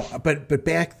 Oh, but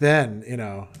back then,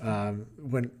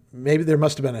 when maybe there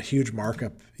must have been a huge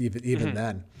markup even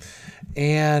then.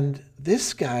 And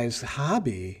this guy's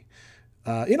hobby,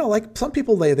 like some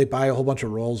people, they buy a whole bunch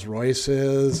of Rolls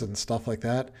Royces and stuff like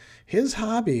that. His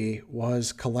hobby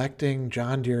was collecting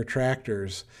John Deere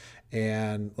tractors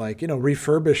and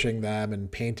refurbishing them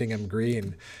and painting them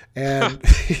green. And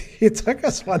he took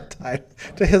us one time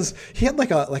to he had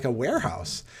like a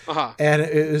warehouse, and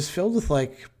it was filled with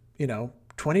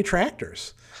 20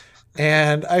 tractors.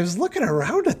 And I was looking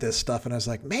around at this stuff and I was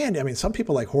like, man, I mean, some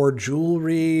people hoard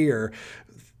jewelry, or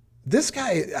this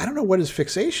guy, I don't know what his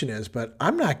fixation is, but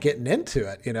I'm not getting into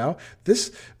it.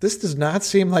 This does not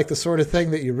seem like the sort of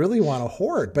thing that you really want to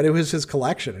hoard, but it was his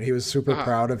collection and he was super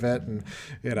proud of it. And,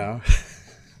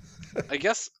 I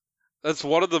guess that's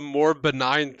one of the more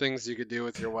benign things you could do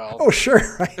with your wealth. Oh, sure.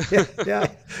 Right.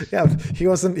 Yeah. He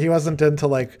wasn't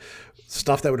into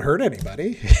stuff that would hurt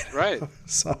anybody. Right.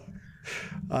 So,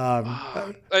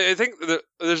 I think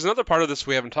there's another part of this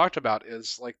we haven't talked about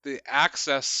is the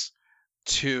access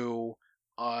to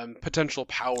potential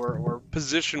power or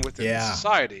position within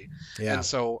society. Yeah. And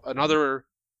so another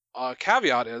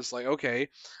caveat is okay,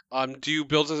 do you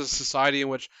build a society in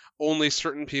which only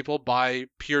certain people, by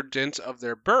pure dint of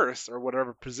their birth or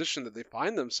whatever position that they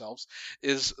find themselves,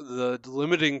 is the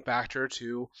limiting factor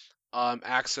to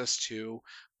access to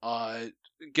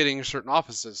getting certain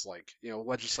offices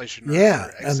legislation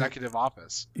or executive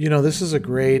office? This is a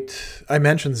great, I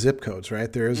mentioned zip codes,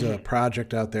 right? There is a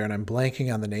project out there and I'm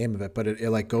blanking on the name of it, but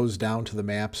it goes down to the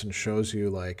maps and shows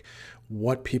you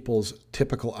what people's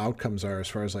typical outcomes are as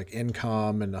far as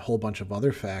income and a whole bunch of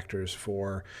other factors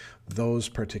for those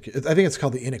particular, I think it's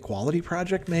called the Inequality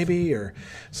Project maybe, or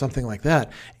something like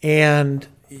that. And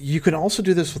you can also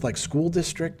do this with school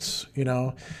districts.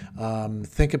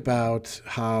 Think about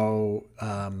how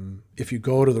if you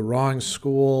go to the wrong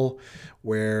school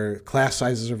where class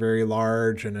sizes are very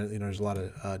large and there's a lot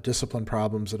of discipline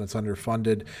problems and it's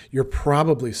underfunded, you're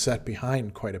probably set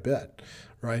behind quite a bit,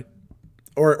 right?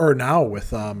 Or now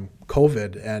with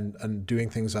COVID and doing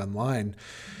things online,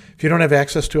 if you don't have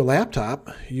access to a laptop,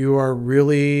 you are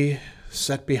really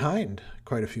set behind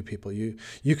quite a few people. You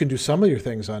can do some of your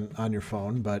things on your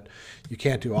phone, but you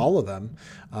can't do all of them.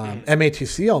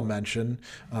 MATC, I'll mention,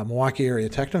 Milwaukee Area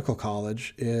Technical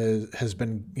College has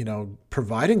been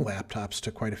providing laptops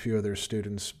to quite a few of their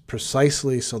students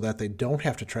precisely so that they don't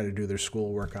have to try to do their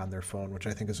schoolwork on their phone, which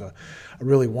I think is a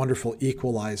really wonderful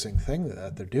equalizing thing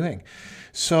that they're doing.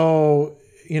 So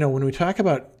when we talk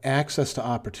about access to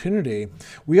opportunity,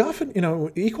 we often,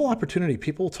 equal opportunity,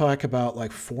 people talk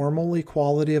about formal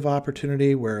equality of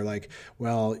opportunity where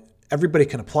everybody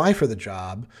can apply for the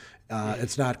job.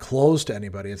 It's not closed to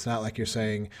anybody. It's not like you're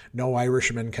saying no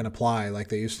Irishman can apply like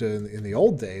they used to in the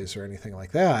old days or anything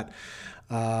like that.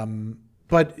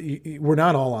 But we're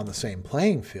not all on the same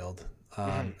playing field.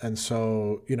 And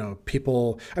so,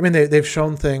 people, they've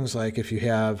shown things like if you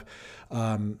have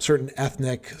certain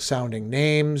ethnic sounding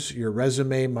names, your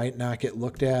resume might not get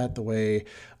looked at the way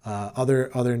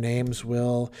other names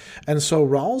will. And so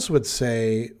Rawls would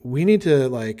say we need to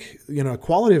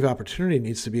equality of opportunity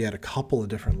needs to be at a couple of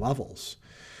different levels.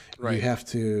 Right. You have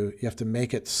to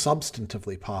make it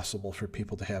substantively possible for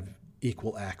people to have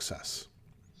equal access.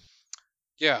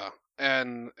 Yeah,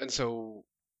 and so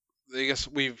I guess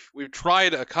we've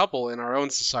tried a couple in our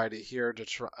own society here to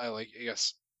try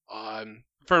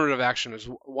affirmative action is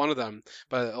one of them,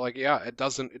 but it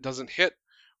doesn't hit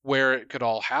where it could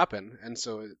all happen, and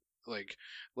so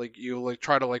you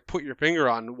try to put your finger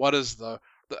on what is the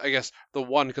I guess the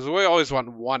one, because we always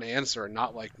want one answer and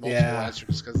not multiple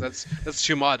answers, because that's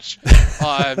too much.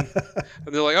 And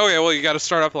they're okay, well, you got to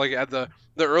start up at the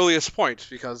earliest point,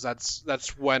 because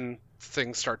that's when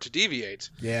things start to deviate.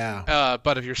 Yeah.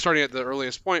 But if you're starting at the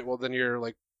earliest point, well, then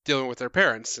you're dealing with their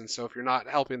parents, and so if you're not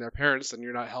helping their parents, then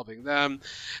you're not helping them.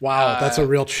 Wow, that's a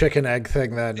real chicken egg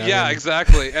thing then.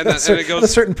 Exactly. And then it goes at a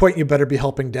certain point, you better be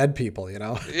helping dead people,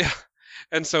 Yeah,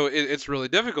 and so it's really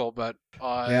difficult, but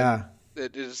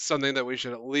it is something that we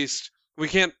should we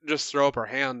can't just throw up our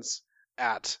hands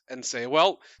at and say,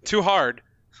 well, too hard.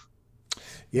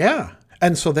 Yeah.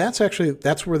 And so that's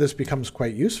where this becomes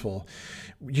quite useful.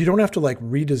 You don't have to like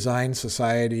redesign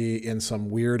society in some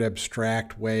weird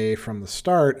abstract way from the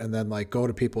start and then like go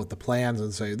to people with the plans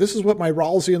and say, this is what my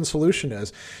Rawlsian solution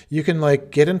is. You can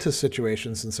like get into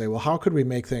situations and say, well, how could we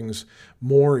make things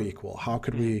more equal? How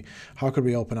could we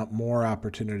open up more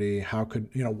opportunity? How could,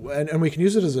 and we can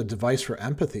use it as a device for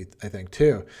empathy, I think,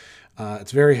 too.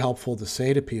 It's very helpful to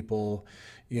say to people,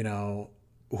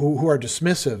 who are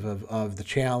dismissive of the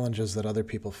challenges that other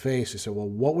people face. You say, well,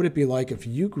 what would it be like if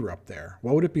you grew up there?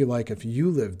 What would it be like if you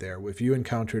lived there? If you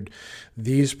encountered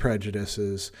these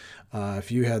prejudices,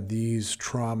 if you had these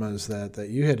traumas that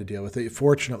you had to deal with?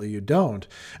 Fortunately, you don't.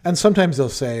 And sometimes they'll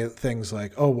say things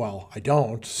like, oh, well, I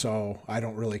don't, so I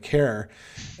don't really care.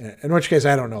 In which case,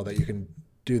 I don't know that you can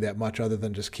do that much other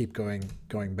than just keep going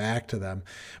back to them.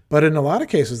 But in a lot of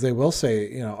cases, they will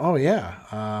say, oh yeah,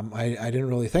 I didn't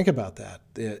really think about that.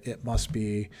 It must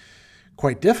be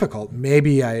quite difficult.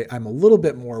 Maybe I'm a little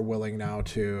bit more willing now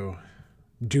to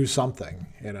do something,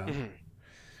 Mm-hmm.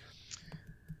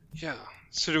 Yeah.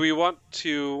 So do we want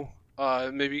to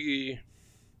maybe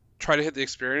try to hit the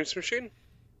experience machine?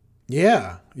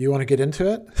 Yeah. You want to get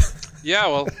into it? Yeah,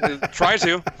 well, try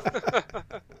to.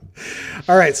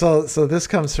 All right, so this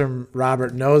comes from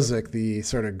Robert Nozick, the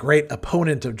sort of great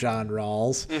opponent of John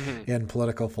Rawls in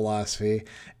political philosophy,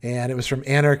 and it was from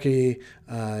Anarchy,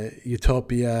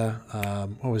 Utopia.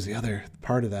 What was the other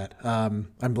part of that?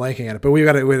 I'm blanking on it, but we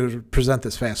got to present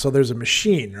this fast. So there's a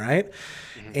machine, right?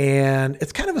 And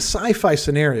it's kind of a sci-fi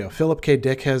scenario. Philip K.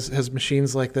 Dick has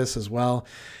machines like this as well,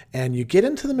 and you get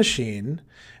into the machine,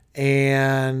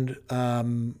 and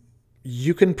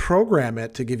you can program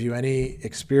it to give you any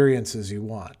experiences you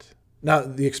want. Now,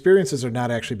 the experiences are not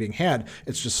actually being had.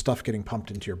 It's just stuff getting pumped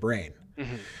into your brain.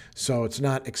 Mm-hmm. So it's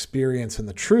not experience in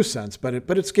the true sense, but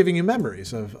it's giving you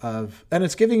memories of and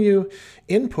it's giving you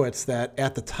inputs that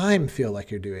at the time feel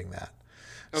like you're doing that.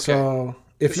 Okay. So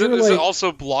if is it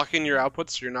also blocking your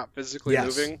outputs so you're not physically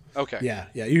moving? Okay. Yeah.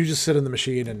 You just sit in the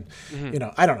machine and,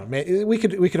 I don't know. We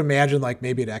could imagine like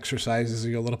maybe it exercises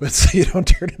you a little bit so you don't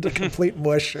turn into complete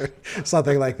mush or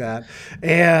something like that.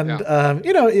 And,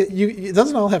 it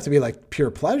doesn't all have to be like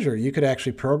pure pleasure. You could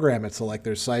actually program it so like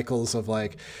there's cycles of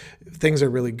like things are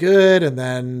really good and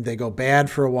then they go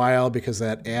bad for a while because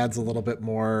that adds a little bit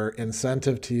more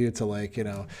incentive to you to like,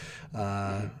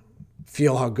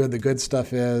 feel how good the good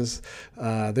stuff is.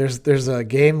 There's a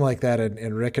game like that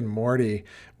in Rick and Morty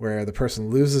where the person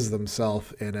loses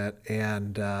themselves in it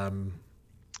and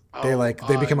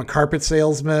they become a carpet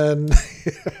salesman.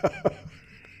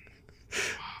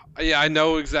 Yeah, I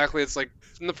know exactly. It's like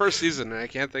in the first season, and I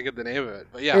can't think of the name of it.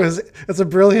 But yeah, it's a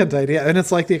brilliant idea, and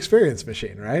it's like the experience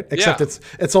machine, right? Except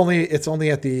it's only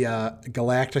at the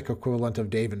galactic equivalent of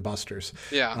Dave and Buster's.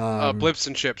 Yeah, Blips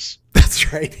and Chips.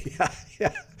 That's right.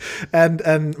 Yeah.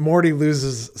 And Morty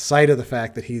loses sight of the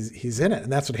fact that he's in it,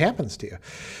 and that's what happens to you.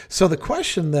 So the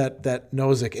question that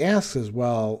Nozick asks is,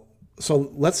 well,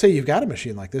 so let's say you've got a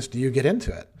machine like this. Do you get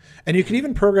into it? And you can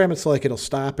even program it so like it'll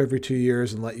stop every 2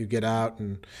 years and let you get out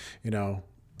and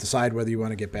decide whether you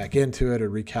want to get back into it or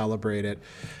recalibrate it.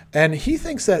 And he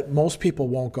thinks that most people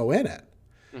won't go in it.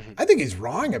 Mm-hmm. I think he's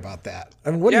wrong about that. I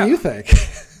mean, what do you think?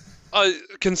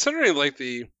 Considering like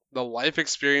the life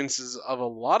experiences of a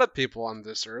lot of people on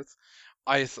this earth,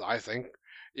 I think,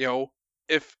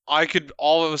 if I could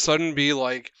all of a sudden be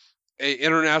like a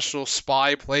international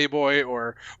spy playboy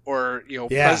or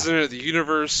president of the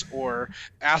universe or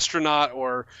astronaut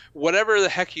or whatever the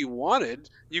heck you wanted,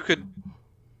 you could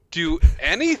do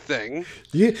anything.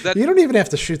 You don't even have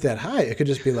to shoot that high. It could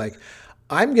just be like,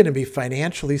 I'm going to be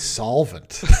financially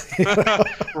solvent.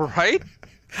 Right?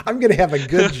 I'm going to have a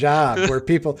good job where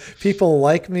people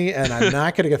like me and I'm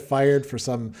not going to get fired for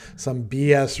some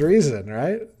BS reason,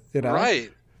 right?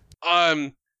 Right.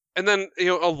 And then, a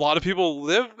lot of people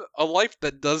live a life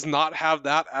that does not have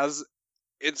that as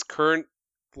its current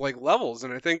like levels.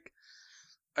 And I think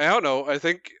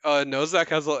Nozick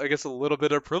has, I guess, a little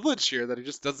bit of privilege here that he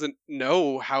just doesn't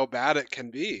know how bad it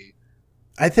can be.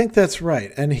 I think that's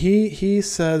right. And he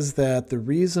says that the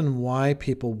reason why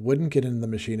people wouldn't get into the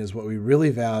machine is what we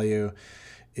really value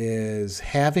is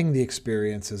having the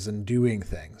experiences and doing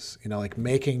things, like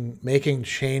making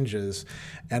changes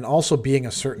and also being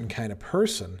a certain kind of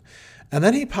person. And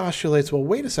then he postulates, well,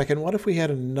 wait a second, what if we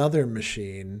had another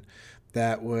machine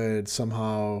that would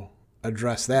somehow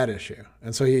address that issue?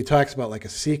 And so he talks about like a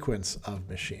sequence of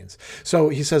machines. So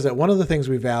he says that one of the things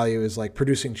we value is like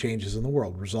producing changes in the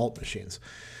world, result machines,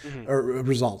 or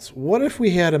results. What if we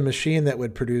had a machine that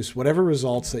would produce whatever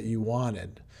results that you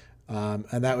wanted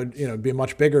And that would, be a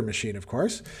much bigger machine, of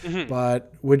course. Mhm.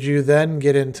 But would you then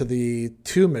get into the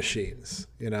two machines,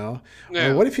 Yeah.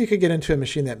 Or what if you could get into a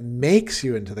machine that makes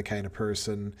you into the kind of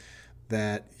person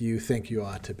that you think you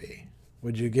ought to be?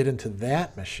 Would you get into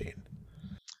that machine?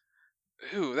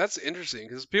 Ooh, that's interesting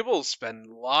because people spend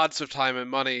lots of time and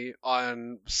money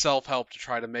on self-help to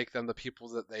try to make them the people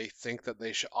that they think that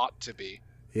they ought to be.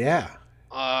 Yeah.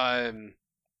 And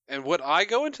would I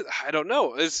go into? I don't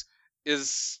know. Is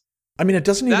I mean, it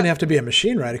doesn't even that have to be a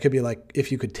machine, right? It could be like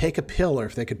if you could take a pill or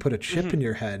if they could put a chip Mhm. in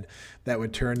your head that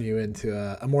would turn you into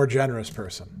a more generous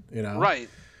person, right?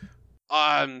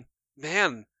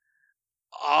 Man,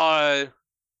 uh,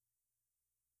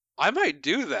 I might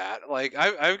do that. Like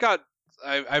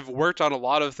I've worked on a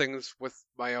lot of things with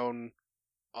my own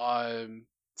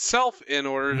self in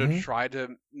order to Hmm. try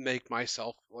to make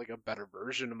myself like a better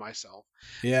version of myself.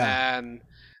 Yeah.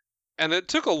 And it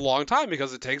took a long time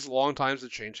because it takes a long time to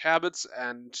change habits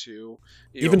and to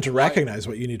Even to like recognize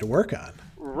what you need to work on.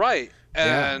 right.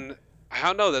 Yeah. And I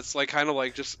don't know, that's like kind of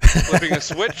like just flipping a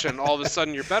switch and all of a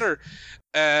sudden you're better.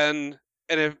 And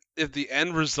if the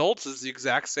end result is the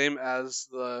exact same as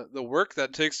the work that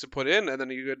it takes to put in, and then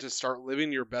you get to start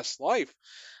living your best life,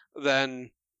 then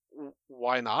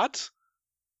why not?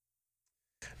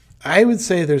 I would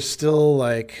say there's still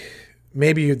like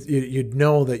maybe you'd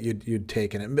know that you'd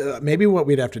taken it. Maybe what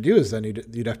we'd have to do is then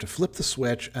you'd have to flip the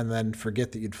switch and then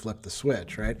forget that you'd flipped the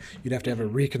switch, right? You'd have to have a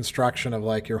Mhm. reconstruction of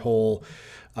like your whole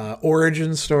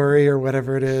origin story or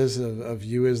whatever it is of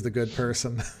you as the good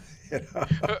person. you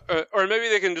know? Or maybe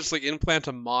they can just like implant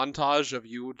a montage of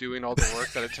you doing all the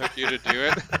work that it took you to do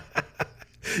it.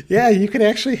 Yeah, you could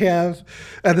actually have,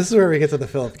 and this is where we get to the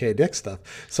Philip K. Dick stuff.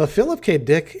 So Philip K.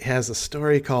 Dick has a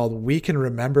story called "We Can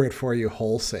Remember It For You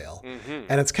Wholesale," Hmm.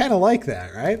 and it's kind of like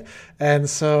that, right? And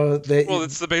so Well,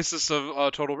 it's the basis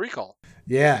of Total Recall.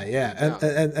 yeah, Yeah.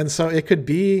 and so it could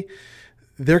be.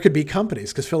 There could be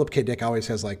companies because Philip K. Dick always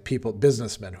has like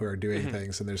businessmen who are doing Mhm.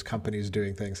 things, and there's companies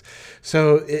doing things.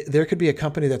 So there could be a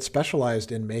company that's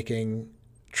specialized in making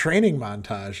training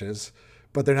montages,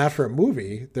 but they're not for a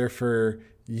movie; they're for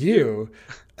you.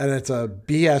 And it's a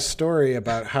BS story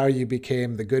about how you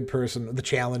became the good person, the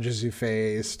challenges you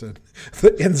faced, and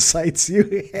the insights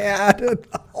you had, and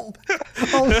all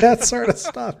that sort of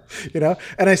stuff,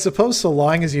 And I suppose so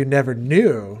long as you never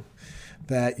knew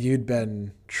that you'd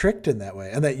been tricked in that way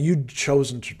and that you'd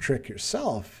chosen to trick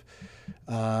yourself,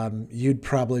 you'd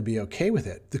probably be okay with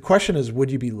it. The question is,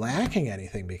 would you be lacking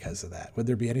anything because of that? Would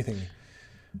there be anything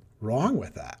wrong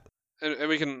with that? And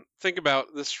we can think about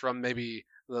this from maybe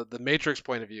the Matrix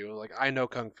point of view. Like, I know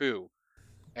Kung Fu,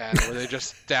 and where they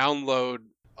just download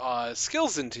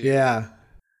skills into you. Yeah.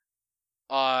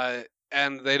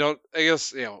 And they don't, I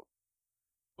guess,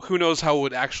 who knows how it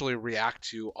would actually react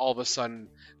to all of a sudden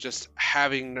just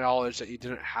having knowledge that you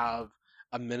didn't have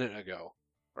a minute ago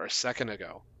or a second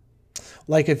ago.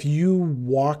 Like if you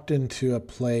walked into a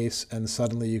place and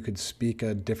suddenly you could speak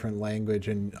a different language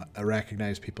and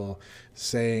recognize people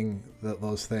saying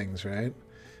those things, right?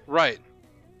 Right.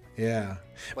 Yeah.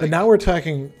 But Like, now we're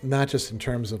talking not just in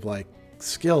terms of like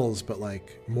skills, but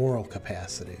like moral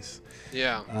capacities.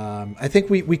 yeah. I think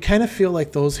we kind of feel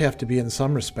like those have to be in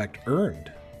some respect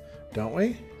earned, don't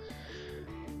we?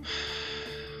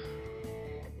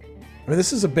 I mean,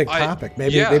 this is a big topic.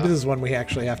 Maybe this is one we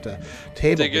actually have to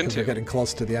table dig because into. we're getting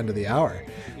close to the end of the hour.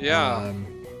 Yeah.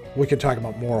 We could talk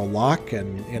about moral luck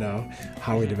and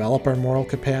how we develop our moral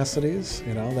capacities.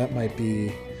 That might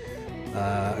be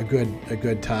a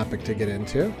good topic to get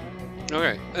into.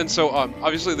 Okay. And so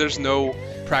obviously there's no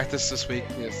practice this week.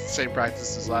 It's the same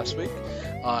practice as last week.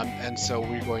 And so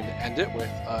we're going to end it with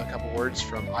a couple words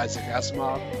from Isaac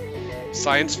Asimov.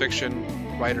 Science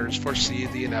fiction writers foresee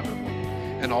the inevitable.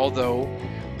 And although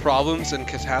problems and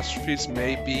catastrophes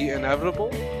may be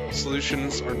inevitable,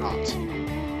 solutions are not.